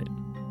about it.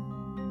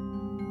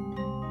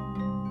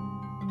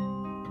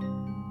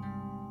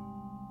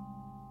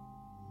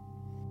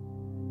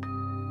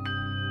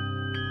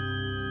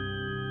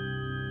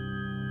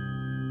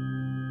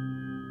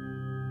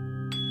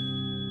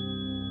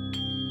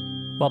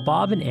 While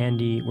Bob and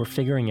Andy were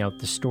figuring out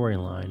the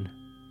storyline,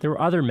 there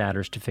were other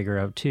matters to figure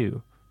out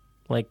too.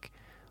 Like,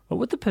 what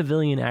would the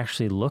pavilion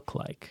actually look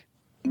like?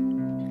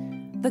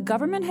 The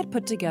government had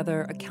put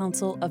together a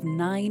council of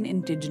 9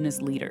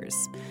 Indigenous leaders.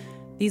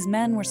 These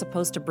men were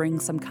supposed to bring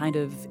some kind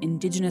of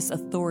Indigenous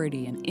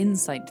authority and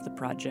insight to the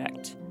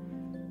project.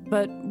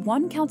 But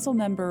one council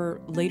member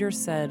later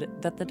said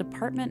that the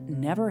department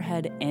never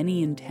had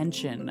any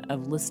intention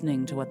of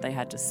listening to what they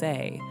had to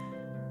say.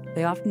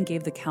 They often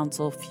gave the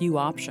council few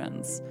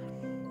options.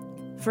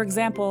 For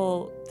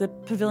example, the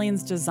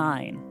pavilion's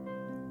design,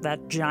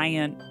 that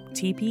giant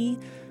teepee,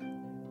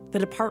 the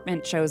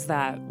department chose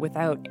that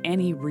without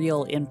any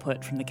real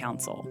input from the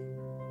council.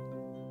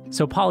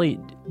 So, Polly,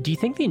 do you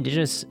think the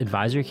Indigenous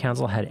Advisory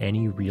Council had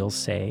any real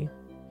say?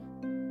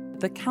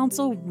 The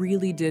council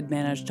really did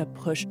manage to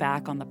push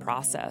back on the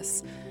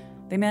process.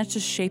 They managed to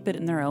shape it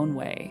in their own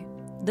way.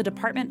 The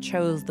department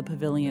chose the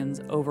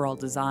pavilion's overall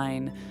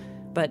design,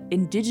 but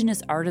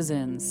Indigenous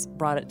artisans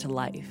brought it to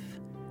life.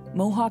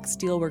 Mohawk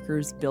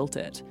steelworkers built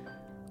it.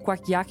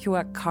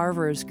 Kwakiakowak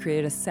carvers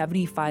created a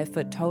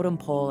 75-foot totem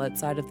pole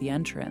outside of the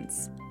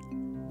entrance.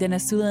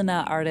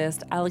 Denisulina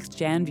artist Alex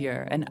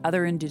Janvier and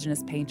other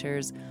Indigenous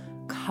painters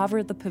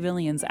covered the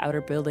pavilion's outer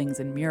buildings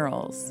in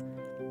murals.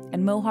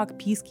 And Mohawk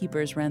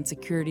peacekeepers ran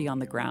security on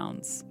the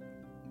grounds.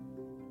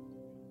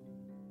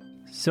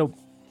 So,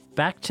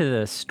 back to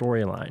the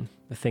storyline,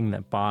 the thing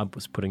that Bob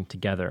was putting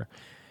together.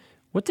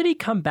 What did he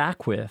come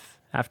back with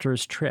after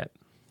his trip?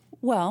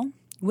 Well,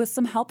 with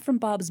some help from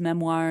Bob's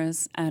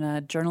memoirs and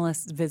a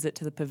journalist's visit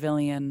to the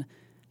pavilion,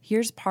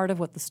 here's part of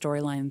what the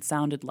storyline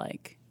sounded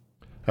like.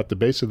 At the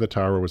base of the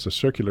tower was a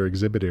circular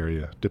exhibit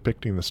area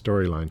depicting the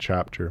storyline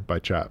chapter by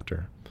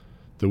chapter.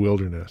 The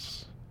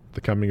wilderness,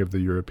 the coming of the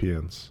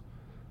Europeans,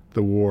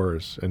 the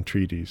wars and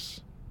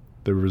treaties,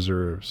 the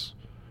reserves,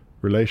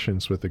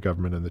 relations with the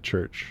government and the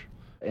church.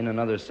 In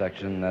another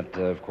section that,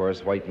 of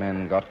course, white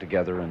men got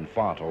together and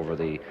fought over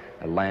the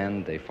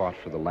land. They fought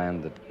for the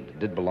land that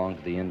did belong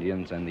to the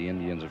Indians, and the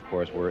Indians, of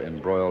course, were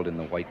embroiled in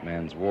the white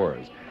man's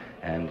wars.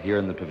 And here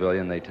in the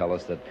pavilion, they tell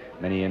us that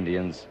many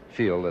Indians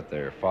feel that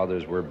their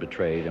fathers were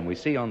betrayed, and we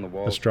see on the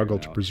wall a struggle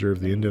to preserve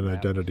the Indian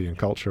identity and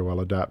culture while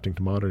adapting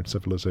to modern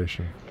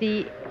civilization.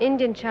 The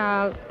Indian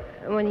child,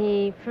 when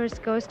he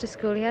first goes to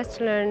school, he has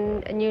to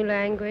learn a new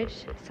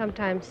language,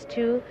 sometimes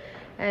two,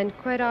 and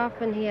quite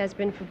often he has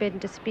been forbidden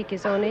to speak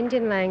his own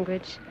Indian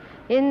language.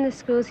 In the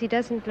schools, he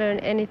doesn't learn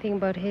anything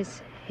about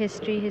his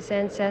history, his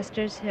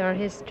ancestors, or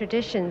his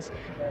traditions.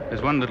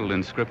 There's one little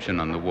inscription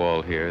on the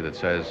wall here that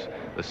says,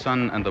 "The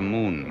sun and the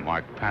moon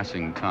mark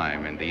passing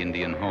time in the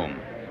Indian home.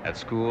 At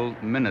school,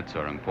 minutes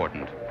are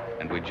important,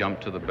 and we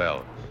jump to the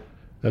bell."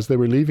 As they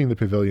were leaving the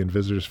pavilion,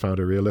 visitors found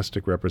a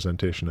realistic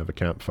representation of a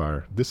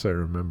campfire. This I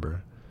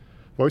remember.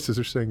 Voices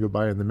are saying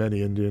goodbye in the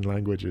many Indian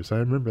languages. I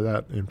remember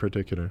that in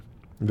particular.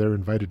 They're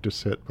invited to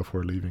sit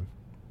before leaving.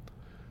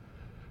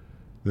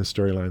 The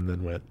storyline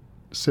then went,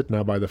 "Sit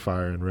now by the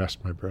fire and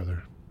rest, my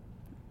brother.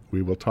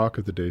 We will talk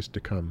of the days to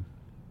come.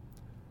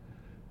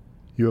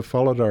 You have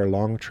followed our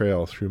long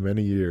trail through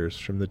many years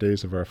from the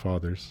days of our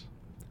fathers.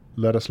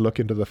 Let us look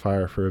into the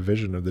fire for a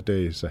vision of the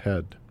days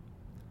ahead.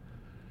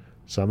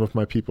 Some of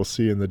my people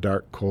see in the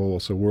dark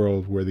coals a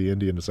world where the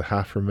Indian is a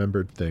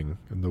half-remembered thing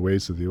and the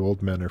ways of the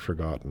old men are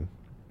forgotten.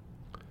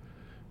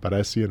 But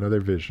I see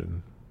another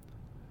vision.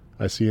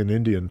 I see an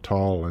Indian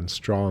tall and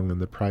strong in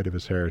the pride of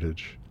his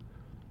heritage.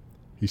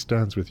 He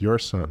stands with your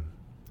son,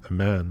 a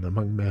man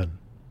among men.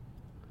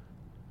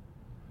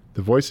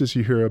 The voices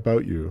you hear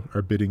about you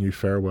are bidding you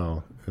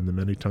farewell in the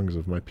many tongues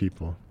of my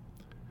people.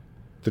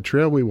 The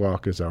trail we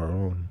walk is our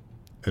own,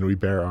 and we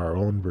bear our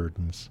own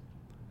burdens.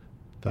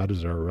 That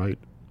is our right.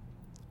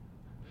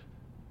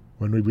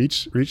 When we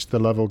reach the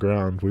level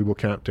ground, we will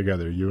camp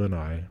together, you and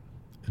I.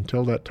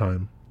 Until that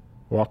time,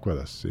 walk with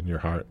us in your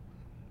heart."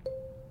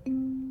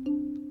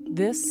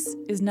 This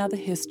is now the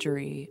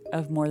history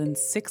of more than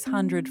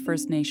 600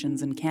 First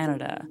Nations in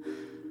Canada,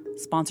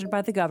 sponsored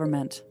by the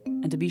government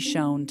and to be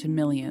shown to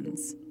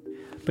millions.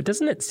 But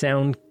doesn't it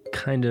sound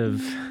kind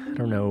of,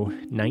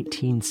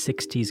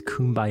 1960s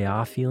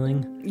Kumbaya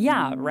feeling?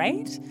 Yeah,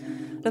 right?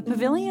 The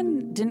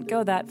pavilion didn't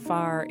go that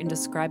far in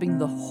describing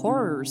the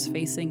horrors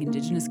facing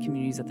Indigenous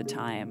communities at the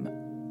time,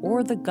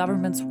 or the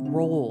government's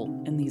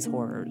role in these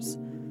horrors.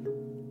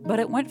 But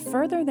it went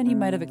further than you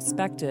might have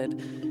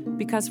expected,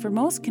 because for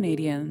most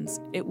Canadians,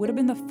 it would have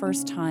been the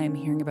first time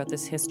hearing about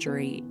this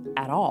history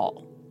at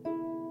all.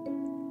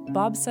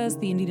 Bob says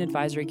the Indian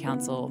Advisory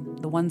Council,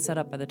 the one set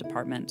up by the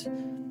department,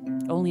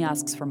 only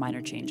asks for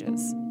minor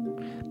changes.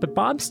 But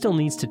Bob still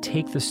needs to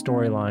take the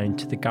storyline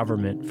to the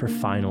government for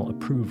final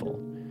approval.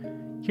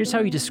 Here's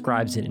how he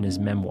describes it in his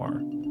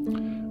memoir.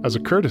 As a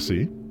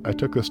courtesy, I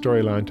took the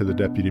storyline to the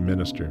deputy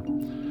minister.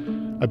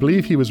 I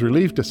believe he was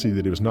relieved to see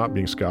that he was not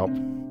being scalped.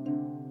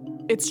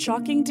 It's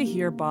shocking to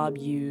hear Bob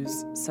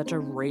use such a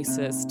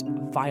racist,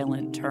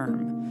 violent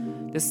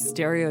term, this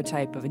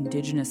stereotype of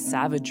indigenous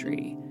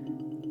savagery.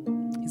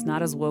 He's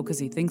not as woke as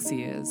he thinks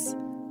he is.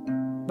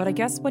 But I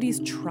guess what he's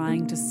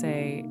trying to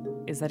say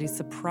is that he's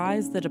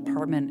surprised the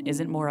department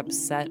isn't more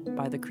upset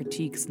by the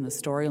critiques in the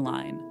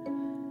storyline.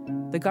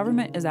 The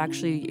government is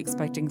actually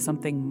expecting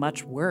something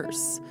much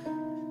worse.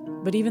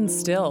 But even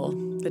still,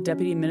 the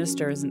deputy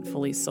minister isn't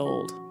fully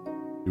sold.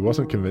 He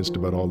wasn't convinced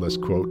about all this,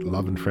 quote,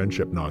 love and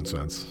friendship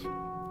nonsense.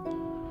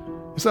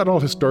 Is that all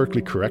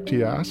historically correct,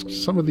 he asked?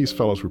 Some of these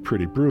fellows were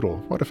pretty brutal.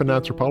 What if an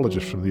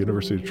anthropologist from the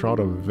University of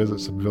Toronto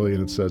visits the pavilion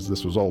and says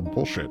this was all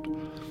bullshit?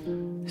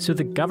 So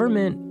the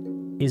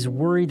government is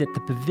worried that the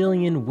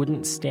pavilion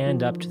wouldn't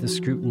stand up to the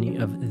scrutiny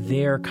of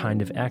their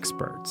kind of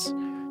experts,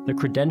 the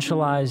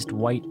credentialized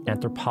white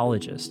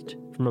anthropologist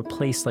from a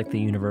place like the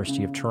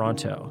University of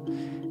Toronto.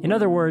 In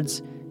other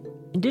words,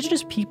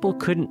 Indigenous people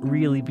couldn't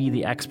really be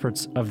the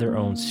experts of their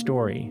own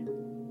story.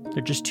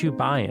 They're just too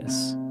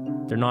biased.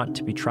 They're not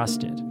to be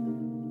trusted.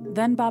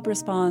 Then Bob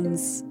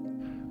responds,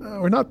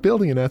 We're not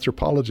building an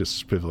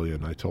anthropologist's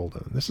pavilion, I told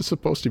him. This is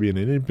supposed to be an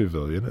Indian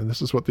pavilion, and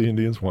this is what the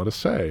Indians want to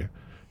say.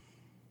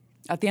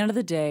 At the end of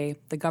the day,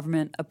 the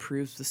government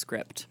approves the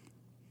script.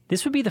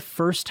 This would be the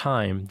first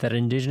time that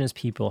Indigenous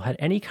people had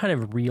any kind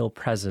of real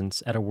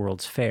presence at a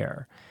World's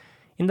Fair.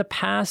 In the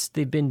past,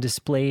 they've been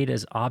displayed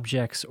as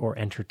objects or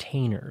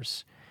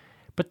entertainers.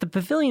 But the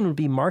pavilion would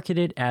be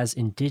marketed as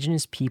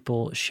Indigenous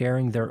people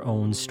sharing their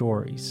own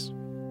stories.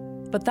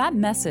 But that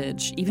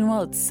message, even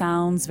while it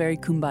sounds very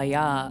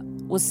kumbaya,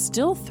 was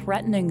still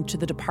threatening to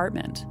the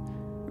department.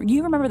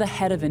 You remember the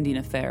head of Indian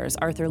Affairs,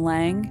 Arthur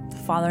Lang, the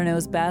father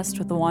knows best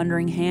with the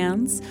wandering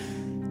hands?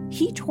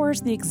 He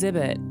tours the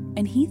exhibit,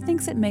 and he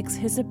thinks it makes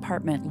his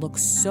department look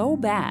so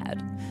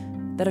bad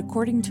that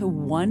according to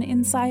one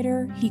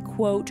insider, he,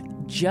 quote,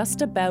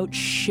 just about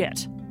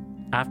shit.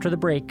 After the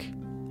break,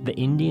 the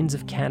Indians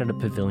of Canada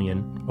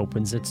Pavilion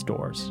opens its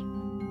doors.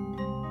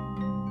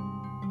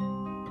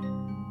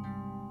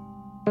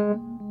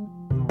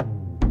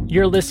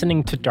 You're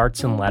listening to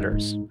Darts and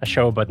Letters, a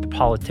show about the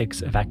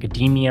politics of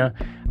academia,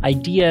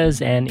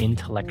 ideas, and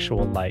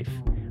intellectual life.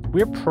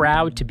 We're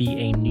proud to be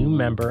a new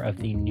member of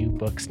the New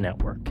Books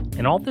Network,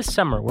 and all this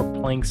summer we're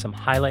playing some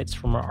highlights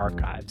from our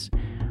archives.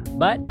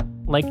 But,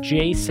 like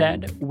Jay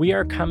said, we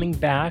are coming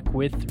back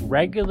with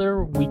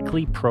regular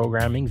weekly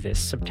programming this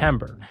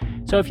September.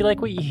 So if you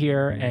like what you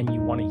hear and you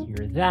want to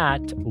hear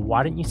that,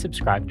 why don't you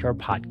subscribe to our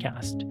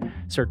podcast?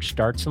 Search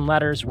Darts and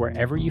Letters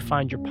wherever you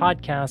find your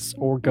podcasts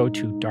or go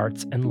to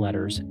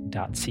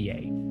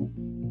dartsandletters.ca.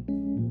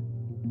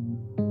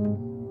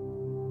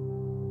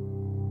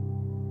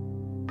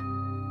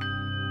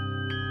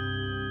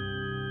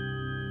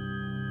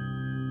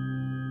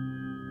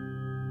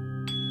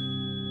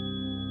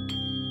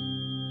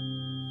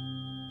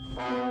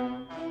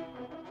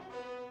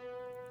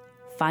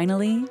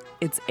 Finally,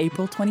 it's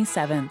April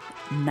 27th,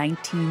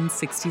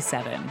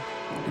 1967,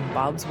 and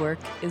Bob's work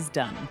is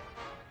done.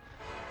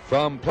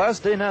 From Place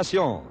des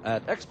Nations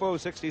at Expo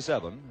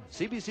 67,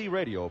 CBC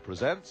Radio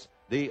presents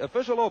the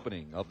official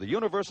opening of the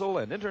Universal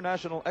and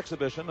International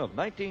Exhibition of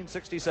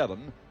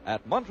 1967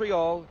 at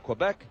Montreal,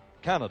 Quebec,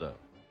 Canada.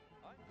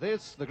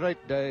 This, the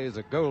great day, is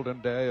a golden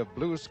day of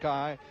blue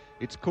sky.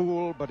 It's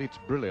cool, but it's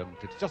brilliant.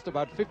 It's just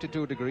about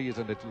 52 degrees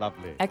and it's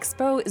lovely.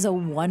 Expo is a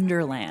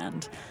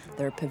wonderland.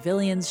 There are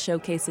pavilions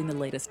showcasing the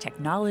latest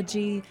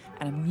technology,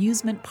 an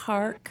amusement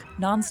park,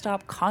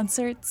 non-stop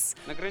concerts.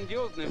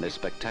 In a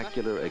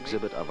spectacular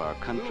exhibit of our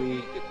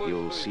country,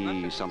 you'll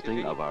see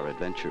something of our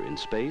adventure in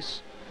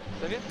space.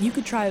 You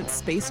could try out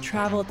space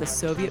travel at the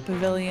Soviet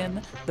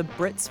Pavilion. The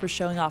Brits were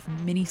showing off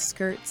mini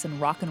skirts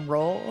and rock and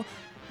roll.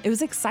 It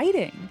was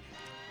exciting.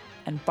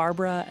 And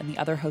Barbara and the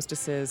other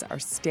hostesses are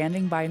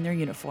standing by in their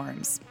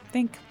uniforms.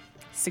 Think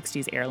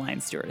 60s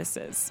airline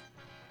stewardesses.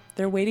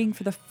 They're waiting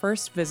for the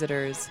first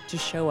visitors to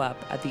show up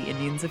at the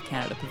Indians of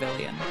Canada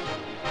Pavilion.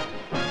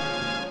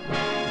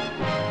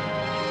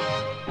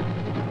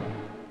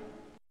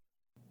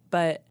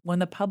 But when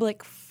the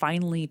public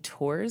finally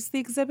tours the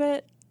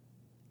exhibit,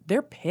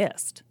 they're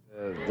pissed.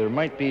 There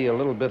might be a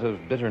little bit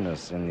of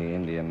bitterness in the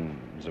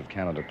Indians of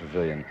Canada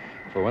Pavilion.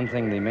 For one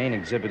thing, the main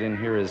exhibit in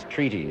here is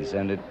treaties,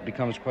 and it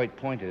becomes quite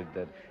pointed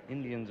that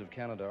Indians of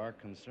Canada are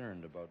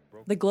concerned about...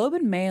 The Globe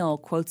and Mail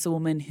quotes a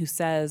woman who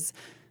says,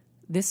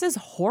 "This is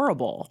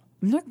horrible.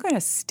 I'm not going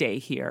to stay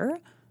here."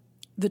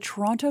 The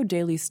Toronto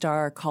Daily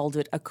Star called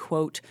it a,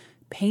 quote,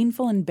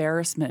 painful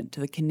embarrassment to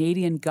the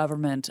Canadian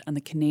government and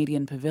the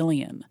Canadian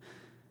Pavilion.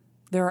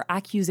 There are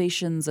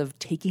accusations of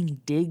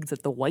taking digs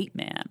at the white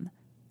man.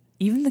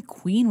 Even the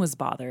Queen was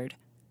bothered.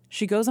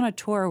 She goes on a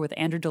tour with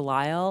Andrew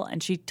Delisle,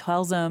 and she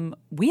tells him,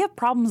 "We have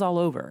problems all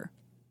over."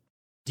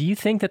 Do you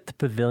think that the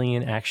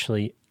pavilion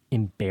actually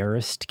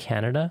embarrassed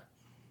Canada?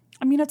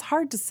 I mean, it's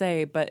hard to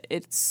say, but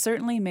it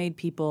certainly made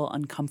people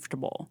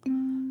uncomfortable.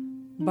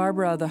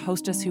 Barbara, the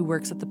hostess who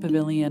works at the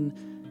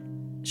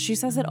pavilion, she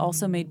says it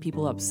also made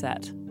people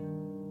upset.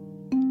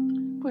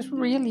 It was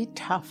really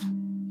tough.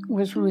 It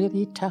was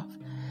really tough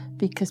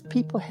because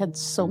people had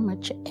so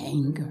much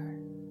anger.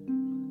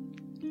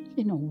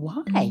 You know,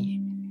 why?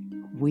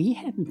 We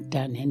hadn't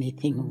done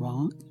anything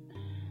wrong.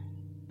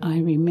 I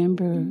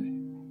remember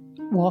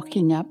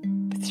walking up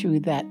through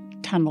that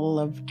tunnel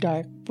of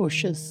dark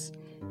bushes.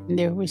 And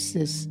there was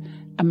this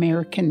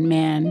American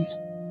man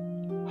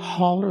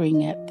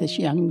hollering at this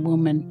young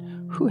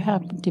woman who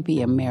happened to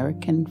be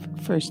American,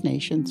 First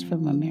Nations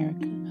from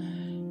America.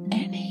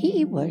 And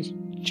he was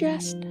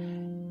just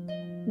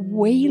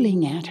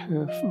wailing at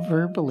her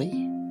verbally.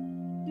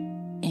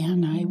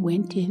 And I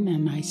went in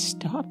and I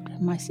stopped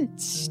him. I said,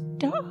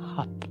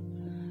 "Stop."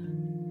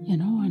 You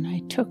know, and I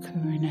took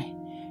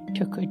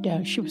her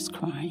down. She was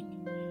crying.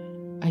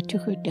 I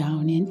took her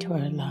down into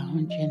our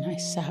lounge and I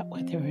sat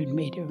with her and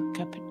made her a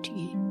cup of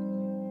tea.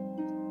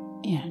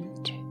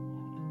 And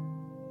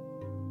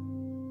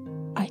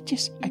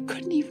I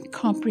couldn't even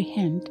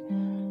comprehend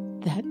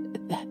that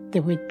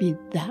there would be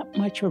that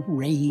much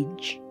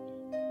rage.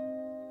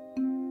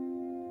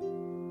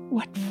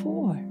 What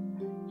for?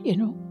 You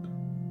know,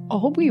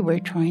 all we were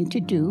trying to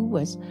do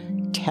was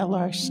tell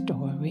our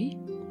story.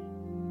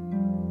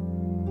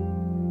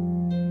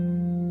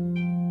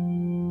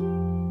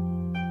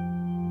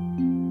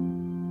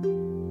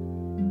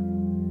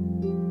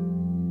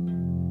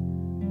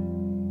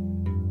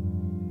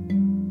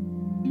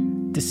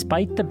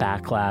 Despite the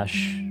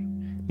backlash,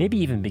 maybe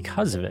even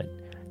because of it,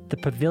 the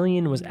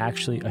pavilion was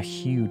actually a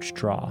huge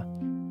draw.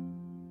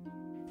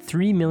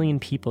 3 million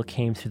people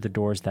came through the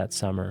doors that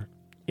summer.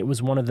 It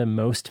was one of the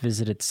most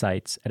visited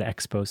sites at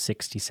Expo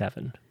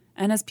 67.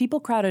 And as people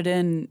crowded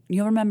in,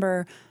 you'll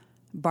remember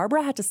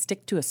Barbara had to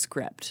stick to a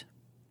script.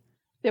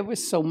 There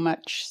was so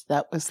much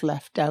that was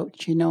left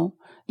out, you know.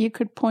 You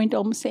could point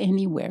almost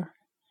anywhere.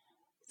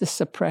 The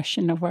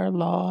suppression of our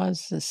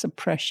laws, the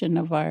suppression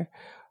of our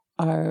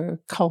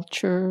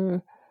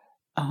culture,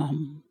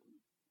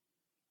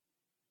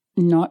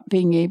 not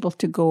being able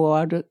to go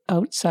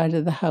outside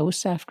of the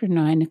house after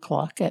 9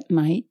 o'clock at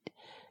night,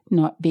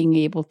 not being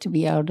able to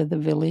be out of the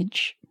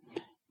village.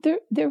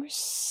 There were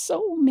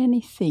so many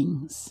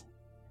things,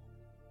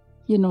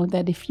 you know,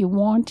 that if you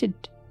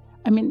wanted,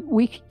 I mean,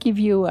 we could give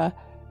you a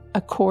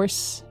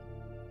course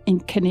in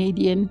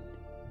Canadian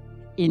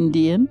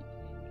Indian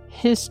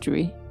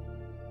history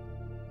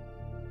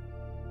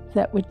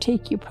that would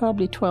take you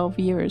probably 12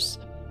 years.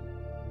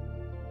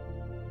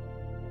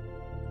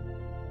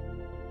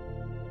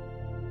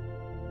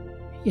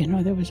 You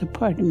know, there was a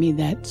part of me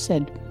that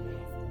said,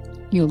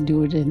 you'll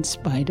do it in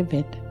spite of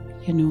it,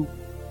 you know.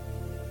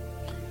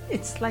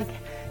 It's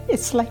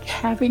like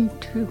having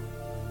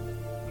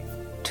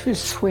to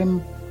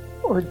swim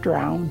or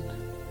drown.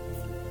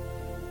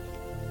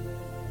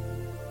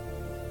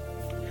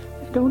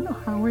 I don't know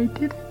how I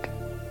did it.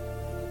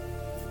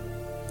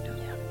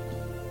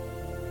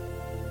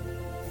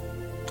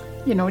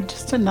 You know,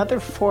 just another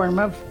form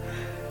of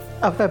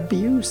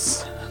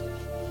abuse.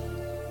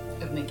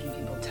 Of making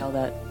people tell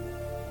that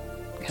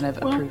kind of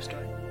approved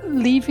story.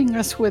 Leaving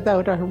us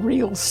without our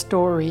real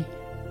story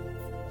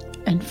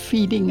and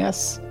feeding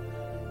us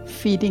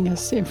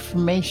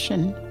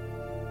information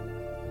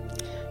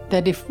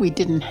that if we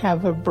didn't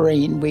have a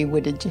brain, we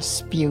would have just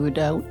spewed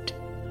out.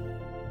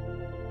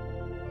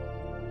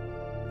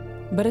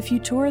 But if you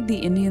toured the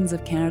Indians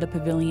of Canada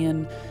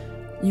Pavilion,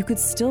 you could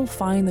still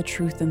find the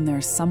truth in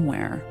there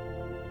somewhere.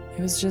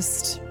 It was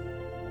just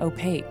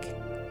opaque.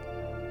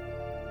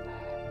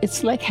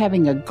 It's like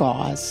having a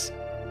gauze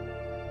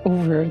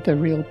over the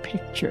real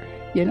picture.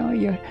 You know,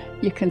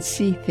 you can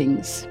see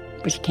things,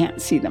 but you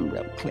can't see them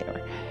real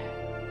clear.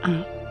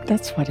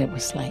 That's what it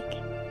was like.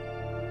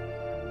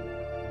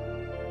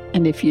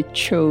 And if you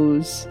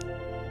chose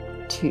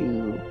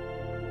to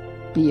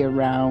be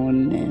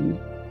around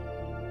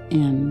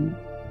and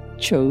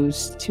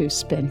chose to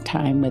spend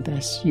time with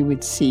us, you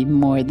would see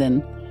more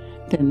than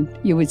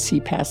you would see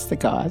past the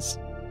gauze.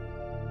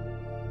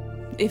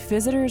 If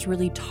visitors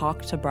really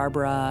talked to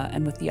Barbara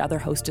and with the other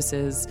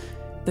hostesses,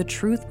 the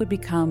truth would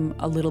become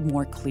a little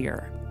more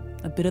clear.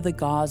 A bit of the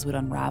gauze would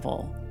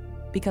unravel.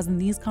 Because in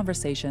these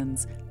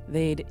conversations,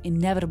 they'd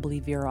inevitably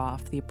veer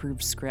off the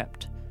approved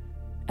script.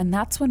 And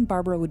that's when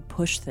Barbara would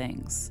push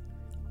things.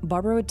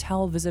 Barbara would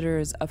tell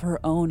visitors of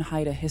her own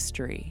Haida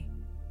history,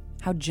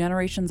 how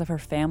generations of her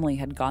family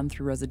had gone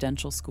through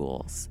residential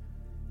schools,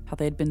 how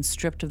they had been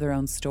stripped of their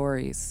own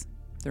stories,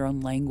 their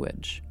own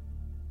language.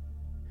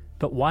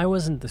 But why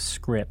wasn't the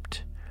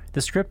script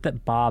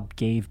that Bob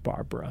gave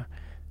Barbara,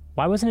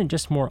 why wasn't it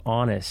just more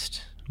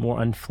honest,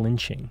 more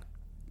unflinching?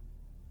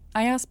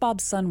 I asked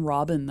Bob's son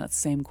Robin that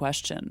same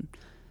question.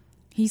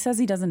 He says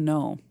he doesn't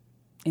know.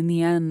 In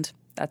the end,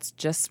 that's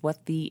just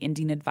what the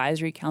Indian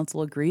Advisory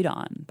Council agreed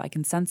on by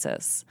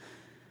consensus.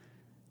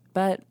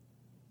 But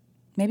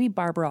maybe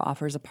Barbara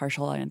offers a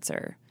partial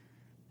answer.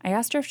 I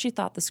asked her if she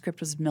thought the script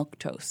was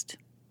milquetoast,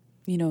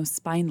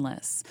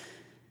 spineless.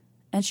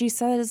 And she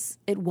says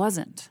it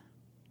wasn't.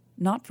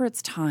 Not for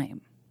its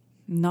time.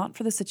 Not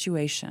for the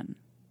situation.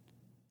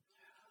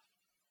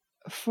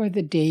 For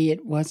the day,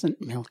 it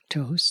wasn't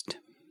milquetoast.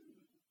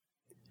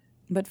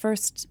 But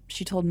first,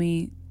 she told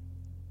me,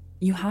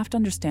 you have to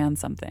understand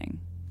something.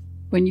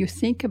 When you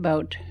think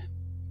about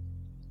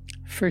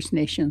First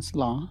Nations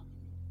law,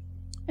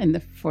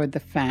 and for the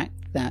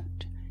fact that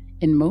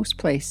in most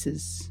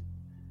places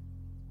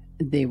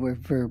they were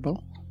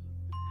verbal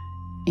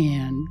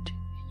and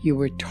you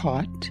were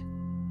taught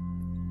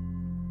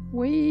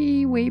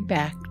way, way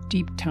back,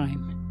 deep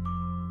time.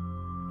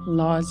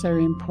 Laws are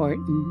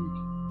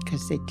important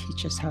because they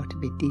teach us how to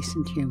be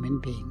decent human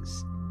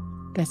beings.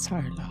 That's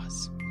our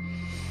laws.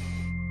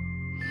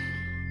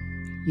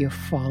 You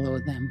follow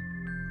them,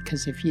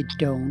 because if you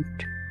don't,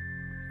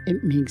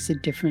 it makes a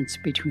difference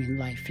between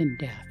life and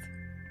death.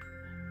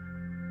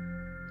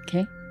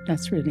 Okay?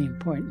 That's really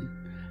important.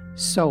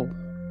 So,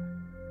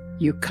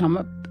 you come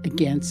up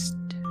against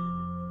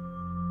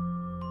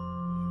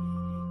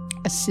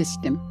a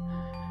system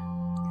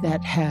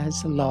that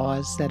has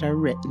laws that are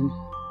written.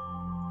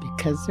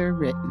 Because they're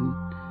written,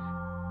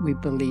 we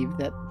believe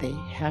that they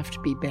have to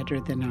be better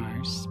than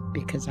ours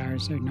because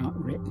ours are not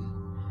written.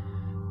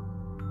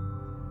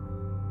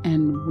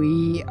 And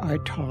we are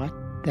taught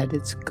that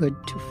it's good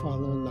to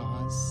follow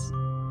laws.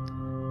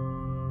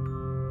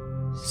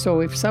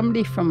 So if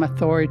somebody from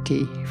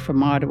authority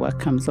from Ottawa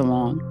comes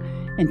along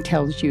and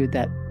tells you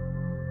that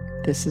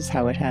this is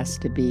how it has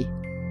to be,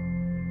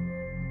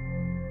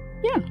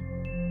 yeah,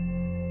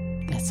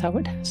 that's how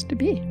it has to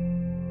be.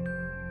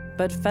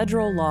 But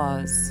federal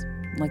laws,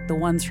 like the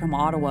ones from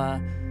Ottawa,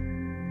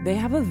 they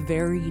have a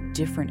very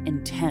different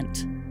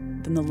intent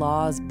than the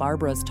laws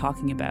Barbara's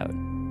talking about.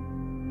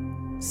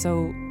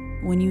 So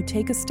when you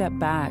take a step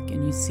back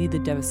and you see the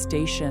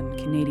devastation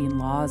Canadian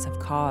laws have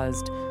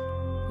caused,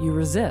 you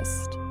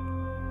resist.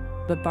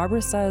 But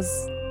Barbara says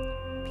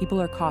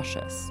people are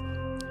cautious.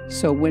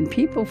 So when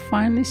people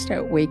finally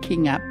start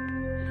waking up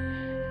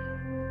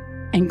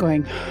and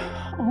going,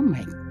 oh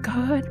my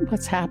God,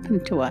 what's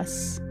happened to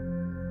us?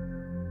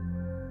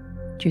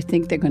 Do you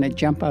think they're going to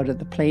jump out of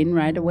the plane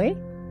right away?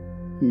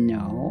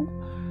 No.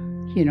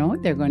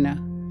 They're going to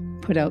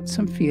put out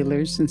some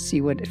feelers and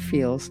see what it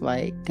feels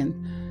like and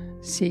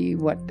see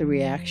what the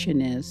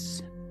reaction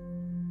is.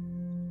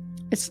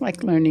 It's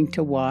like learning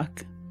to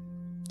walk.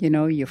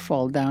 You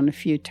fall down a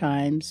few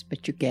times,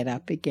 but you get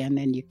up again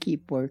and you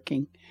keep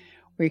working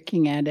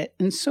at it.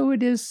 And so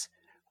it is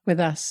with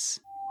us.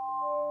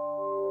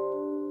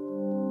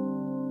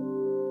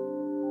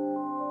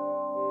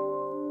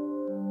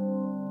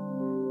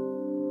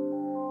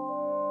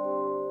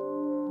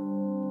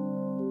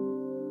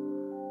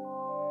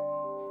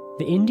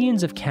 The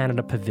Indians of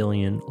Canada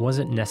Pavilion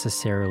wasn't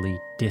necessarily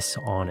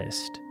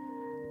dishonest,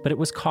 but it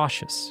was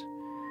cautious.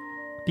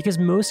 Because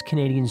most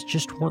Canadians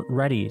just weren't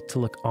ready to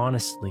look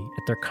honestly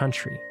at their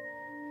country.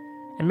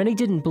 And many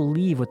didn't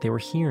believe what they were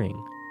hearing.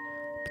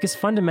 Because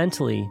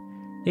fundamentally,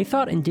 they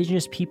thought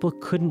Indigenous people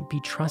couldn't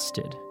be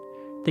trusted.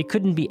 They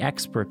couldn't be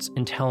experts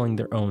in telling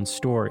their own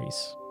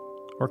stories,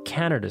 or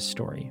Canada's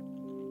story.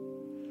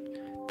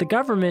 The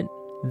government,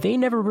 they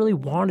never really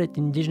wanted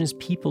Indigenous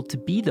people to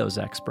be those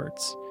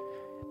experts.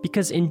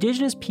 Because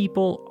Indigenous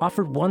people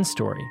offered one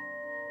story,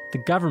 the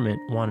government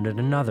wanted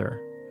another.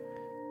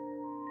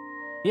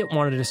 It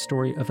wanted a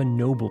story of a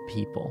noble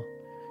people,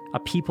 a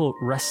people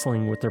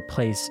wrestling with their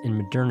place in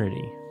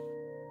modernity.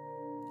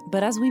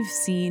 But as we've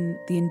seen,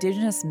 the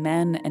Indigenous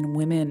men and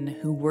women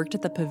who worked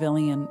at the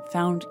pavilion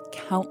found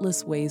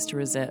countless ways to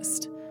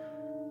resist.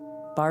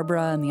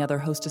 Barbara and the other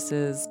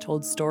hostesses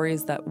told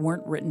stories that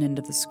weren't written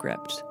into the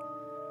script.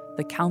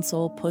 The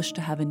council pushed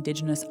to have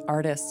Indigenous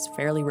artists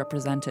fairly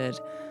represented,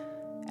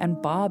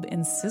 and Bob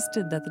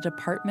insisted that the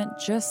department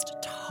just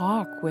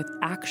talk with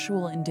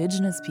actual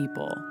Indigenous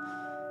people.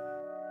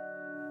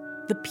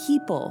 The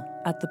people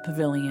at the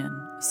pavilion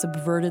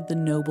subverted the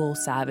noble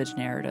savage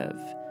narrative,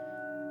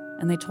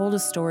 and they told a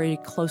story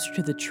closer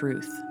to the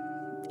truth,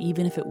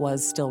 even if it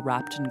was still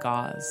wrapped in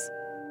gauze.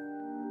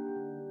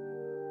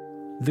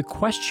 The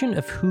question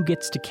of who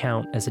gets to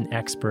count as an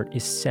expert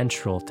is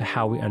central to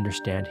how we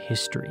understand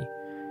history,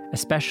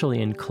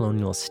 especially in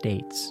colonial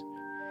states.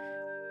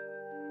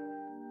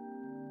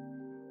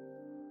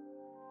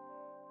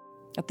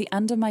 At the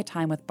end of my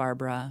time with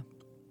Barbara,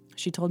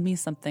 she told me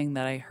something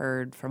that I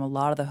heard from a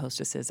lot of the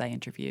hostesses I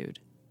interviewed.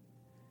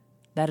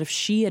 That if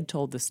she had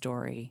told the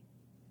story,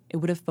 it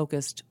would have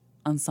focused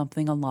on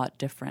something a lot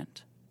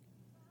different.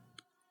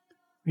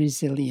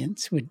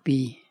 Resilience would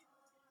be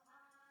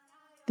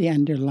the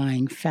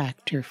underlying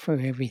factor for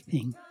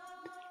everything.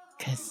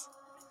 Because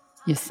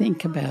you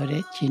think about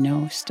it,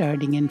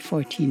 starting in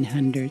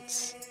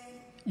 1400s,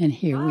 and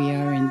here we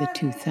are in the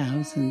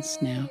 2000s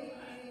now.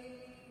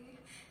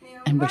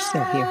 And we're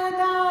still here.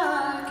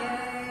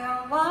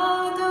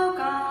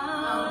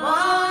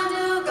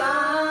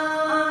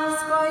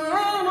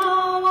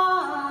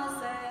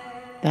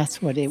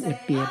 That's what it would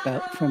be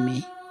about for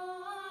me.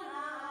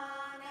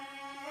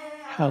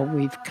 how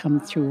we've come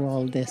through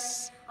all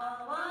this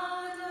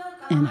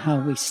and how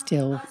we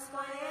still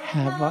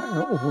have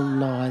our old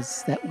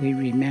laws that we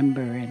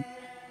remember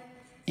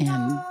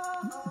and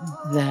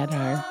that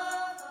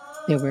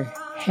they were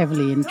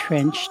heavily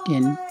entrenched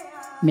in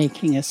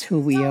making us who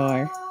we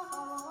are.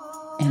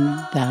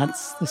 And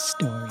that's the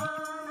story.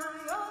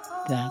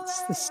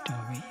 That's the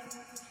story.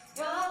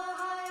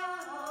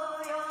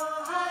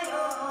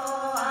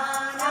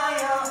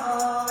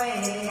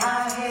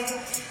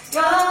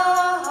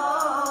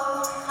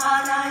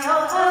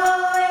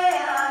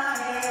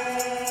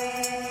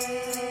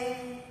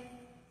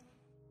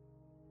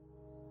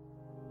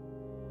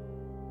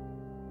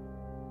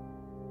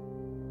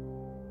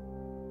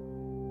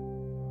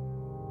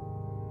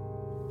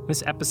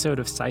 This episode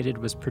of Cited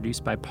was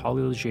produced by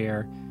Polly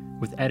Legere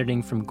with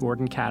editing from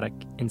Gordon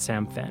Caddick and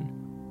Sam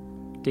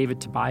Fenn. David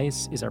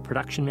Tobias is our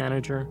production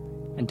manager,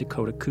 and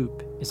Dakota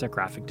Koop is our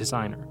graphic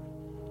designer.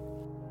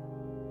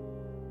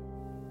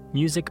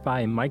 Music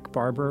by Mike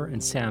Barber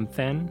and Sam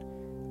Fenn,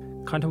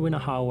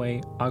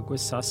 Kantawinahawe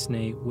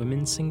Aguasasne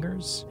Women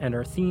Singers, and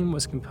our theme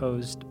was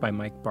composed by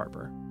Mike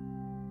Barber.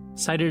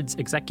 Cited's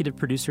executive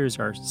producers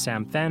are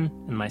Sam Fenn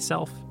and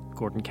myself,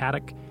 Gordon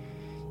Caddick.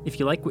 If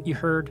you like what you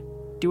heard,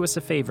 do us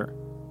a favor.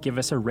 Give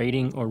us a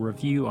rating or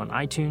review on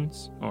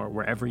iTunes or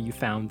wherever you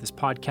found this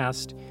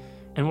podcast,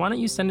 and why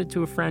don't you send it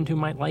to a friend who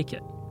might like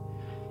it?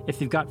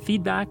 If you've got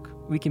feedback,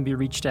 we can be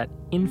reached at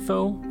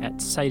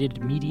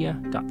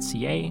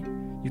info@citedmedia.ca.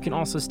 You can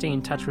also stay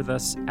in touch with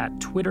us at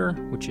Twitter,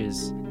 which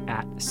is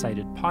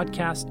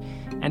 @CitedPodcast,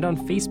 and on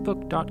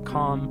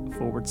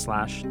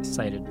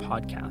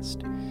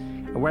Facebook.com/CitedPodcast.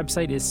 Our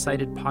website is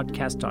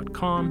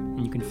citedpodcast.com,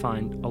 and you can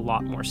find a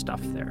lot more stuff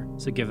there,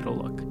 so give it a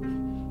look.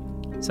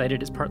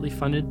 Cited is partly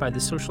funded by the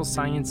Social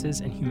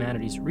Sciences and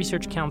Humanities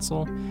Research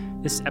Council.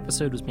 This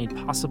episode was made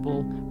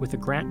possible with a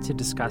grant to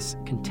discuss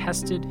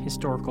contested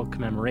historical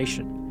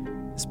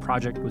commemoration. This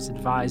project was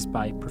advised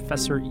by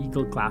Professor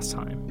Egil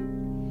Glassheim.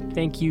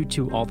 Thank you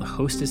to all the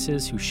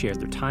hostesses who shared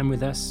their time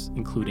with us,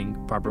 including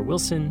Barbara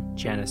Wilson,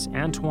 Janice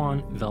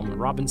Antoine, Velma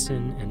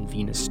Robinson, and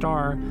Venus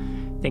Starr.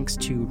 Thanks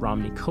to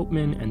Romney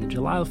Copeman and the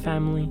Delisle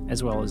family,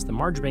 as well as the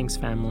Marjoribanks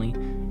family,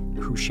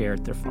 who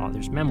shared their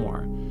father's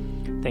memoir.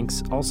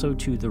 Thanks also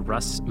to the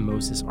Russ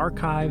Moses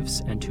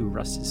Archives and to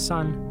Russ's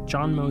son,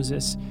 John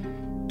Moses,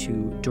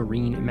 to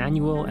Doreen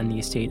Emanuel and the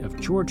estate of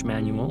George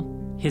Manuel.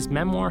 His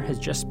memoir has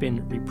just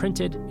been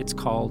reprinted. It's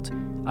called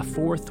A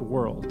Fourth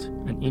World,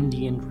 An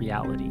Indian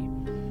Reality.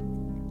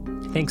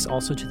 Thanks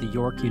also to the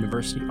York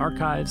University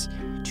Archives,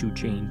 to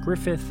Jane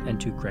Griffith and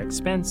to Greg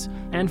Spence,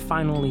 and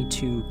finally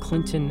to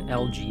Clinton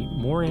L.G.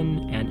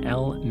 Morin and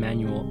L.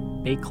 Manuel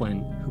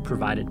Bakelin, who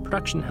provided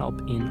production help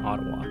in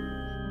Ottawa.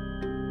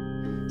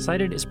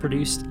 Cited is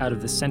produced out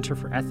of the Centre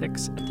for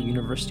Ethics at the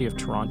University of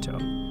Toronto.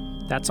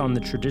 That's on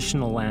the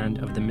traditional land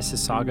of the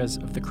Mississaugas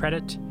of the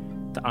Credit,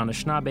 the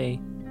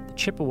Anishinaabe, the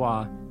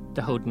Chippewa,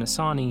 the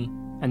Haudenosaunee,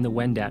 and the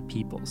Wendat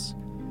peoples.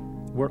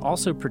 We're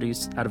also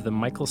produced out of the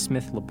Michael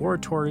Smith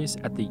Laboratories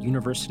at the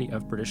University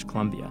of British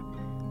Columbia.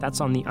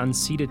 That's on the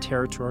unceded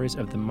territories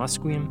of the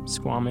Musqueam,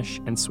 Squamish,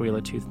 and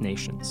Tsleil-Waututh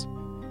nations.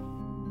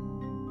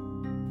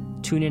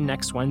 Tune in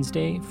next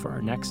Wednesday for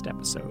our next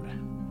episode.